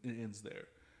and it ends there.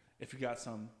 If you got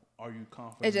some, are you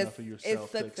confident enough of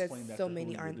yourself to explain that to who you're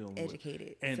dealing with? So many aren't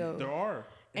educated. And there are.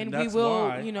 And we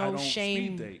will,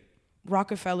 shame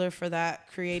Rockefeller for that,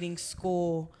 creating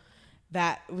school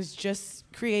that was just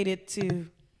created to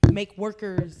make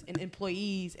workers and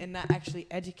employees and not actually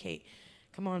educate.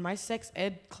 Come on, my sex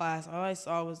ed class, all I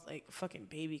saw was like a fucking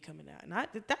baby coming out.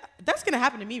 And that's going to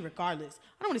happen to me regardless.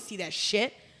 I don't want to see that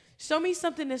shit. Show me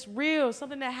something that's real,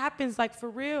 something that happens like for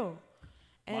real.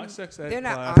 And my sex ed they're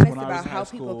not class, honest when I was about in how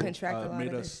high people school, contract a lot made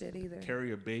of us this shit either.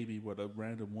 Carry a baby with a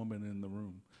random woman in the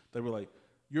room. They were like,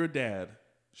 "You're dad,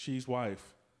 she's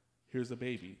wife. Here's a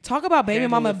baby." Talk about baby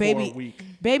Handle mama, it for a week.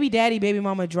 baby daddy, baby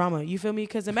mama drama. You feel me?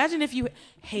 Because imagine if you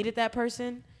hated that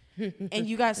person and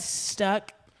you got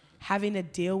stuck having to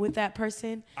deal with that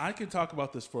person. I can talk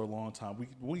about this for a long time.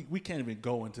 We can't even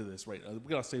go into this right now. We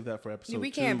gotta save that for episode 2. We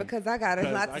can, because I got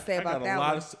a lot to say about that one.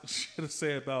 I got a lot of shit to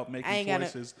say about making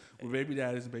choices with baby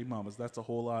daddies and baby mamas. That's a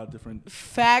whole lot of different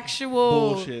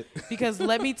factual bullshit. Because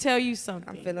let me tell you something.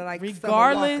 I'm feeling like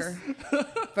regardless.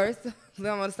 First, I'm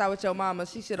gonna start with your mama.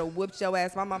 She should have whipped your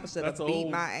ass. My mama should have beat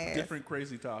my ass. Different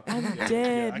crazy topic. I'm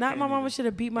dead. Not my mama should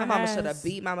have beat my ass. My mama should have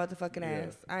beat my motherfucking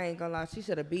ass. I ain't gonna lie. She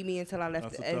should have beat me until I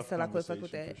left. Until I quit fuck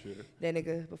with that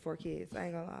nigga before kids. I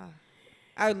ain't gonna lie.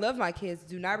 I love my kids.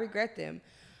 Do not regret them.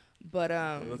 But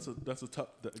that's a tough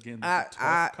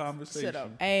tough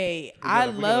conversation. Hey, I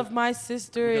love my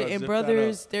sister and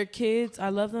brothers, their kids. I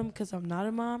love them because I'm not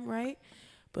a mom, right?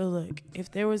 But look,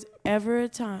 if there was ever a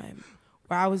time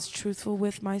where I was truthful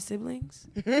with my siblings,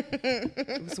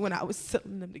 it was when I was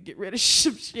telling them to get rid of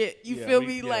some shit. You feel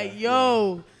me? Like,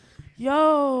 yo,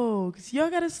 because y'all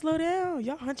gotta slow down.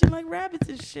 Y'all hunching like rabbits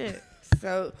and shit.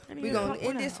 So we're gonna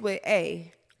end this with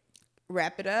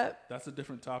wrap it up. That's a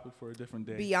different topic for a different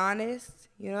day. Be honest.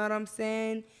 You know what I'm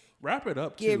saying? Wrap it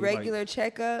up. Get regular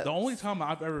checkups. The only time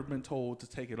I've ever been told to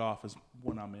take it off is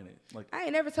when I'm in it. Like, I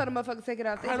ain't never told a motherfucker to take it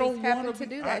off. They just happen to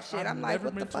do that shit. I'm like,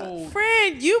 what the fuck?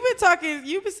 Friend, you've been talking.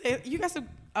 You've been saying you got some.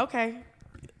 Okay,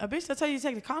 a bitch that tell you to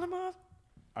take the condom off.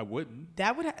 I wouldn't.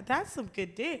 That's some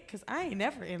good dick, because I ain't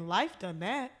never in life done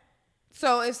that.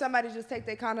 So if somebody just take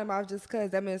their condom off just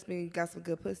because, that means me got some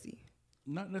good pussy.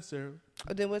 Not necessarily.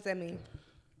 Then what's that mean?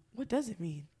 What does it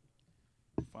mean?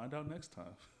 Find out next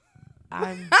time.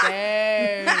 I'm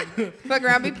dead. Fuck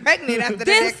around, be pregnant after the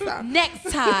next time.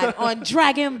 Next time on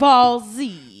Dragon Ball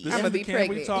Z. This I'm is gonna the be Can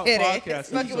pregnant. We Talk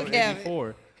podcast, episode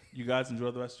 84. You guys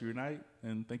enjoy the rest of your night,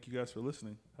 and thank you guys for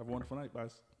listening. Have a wonderful night,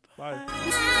 guys. Bye.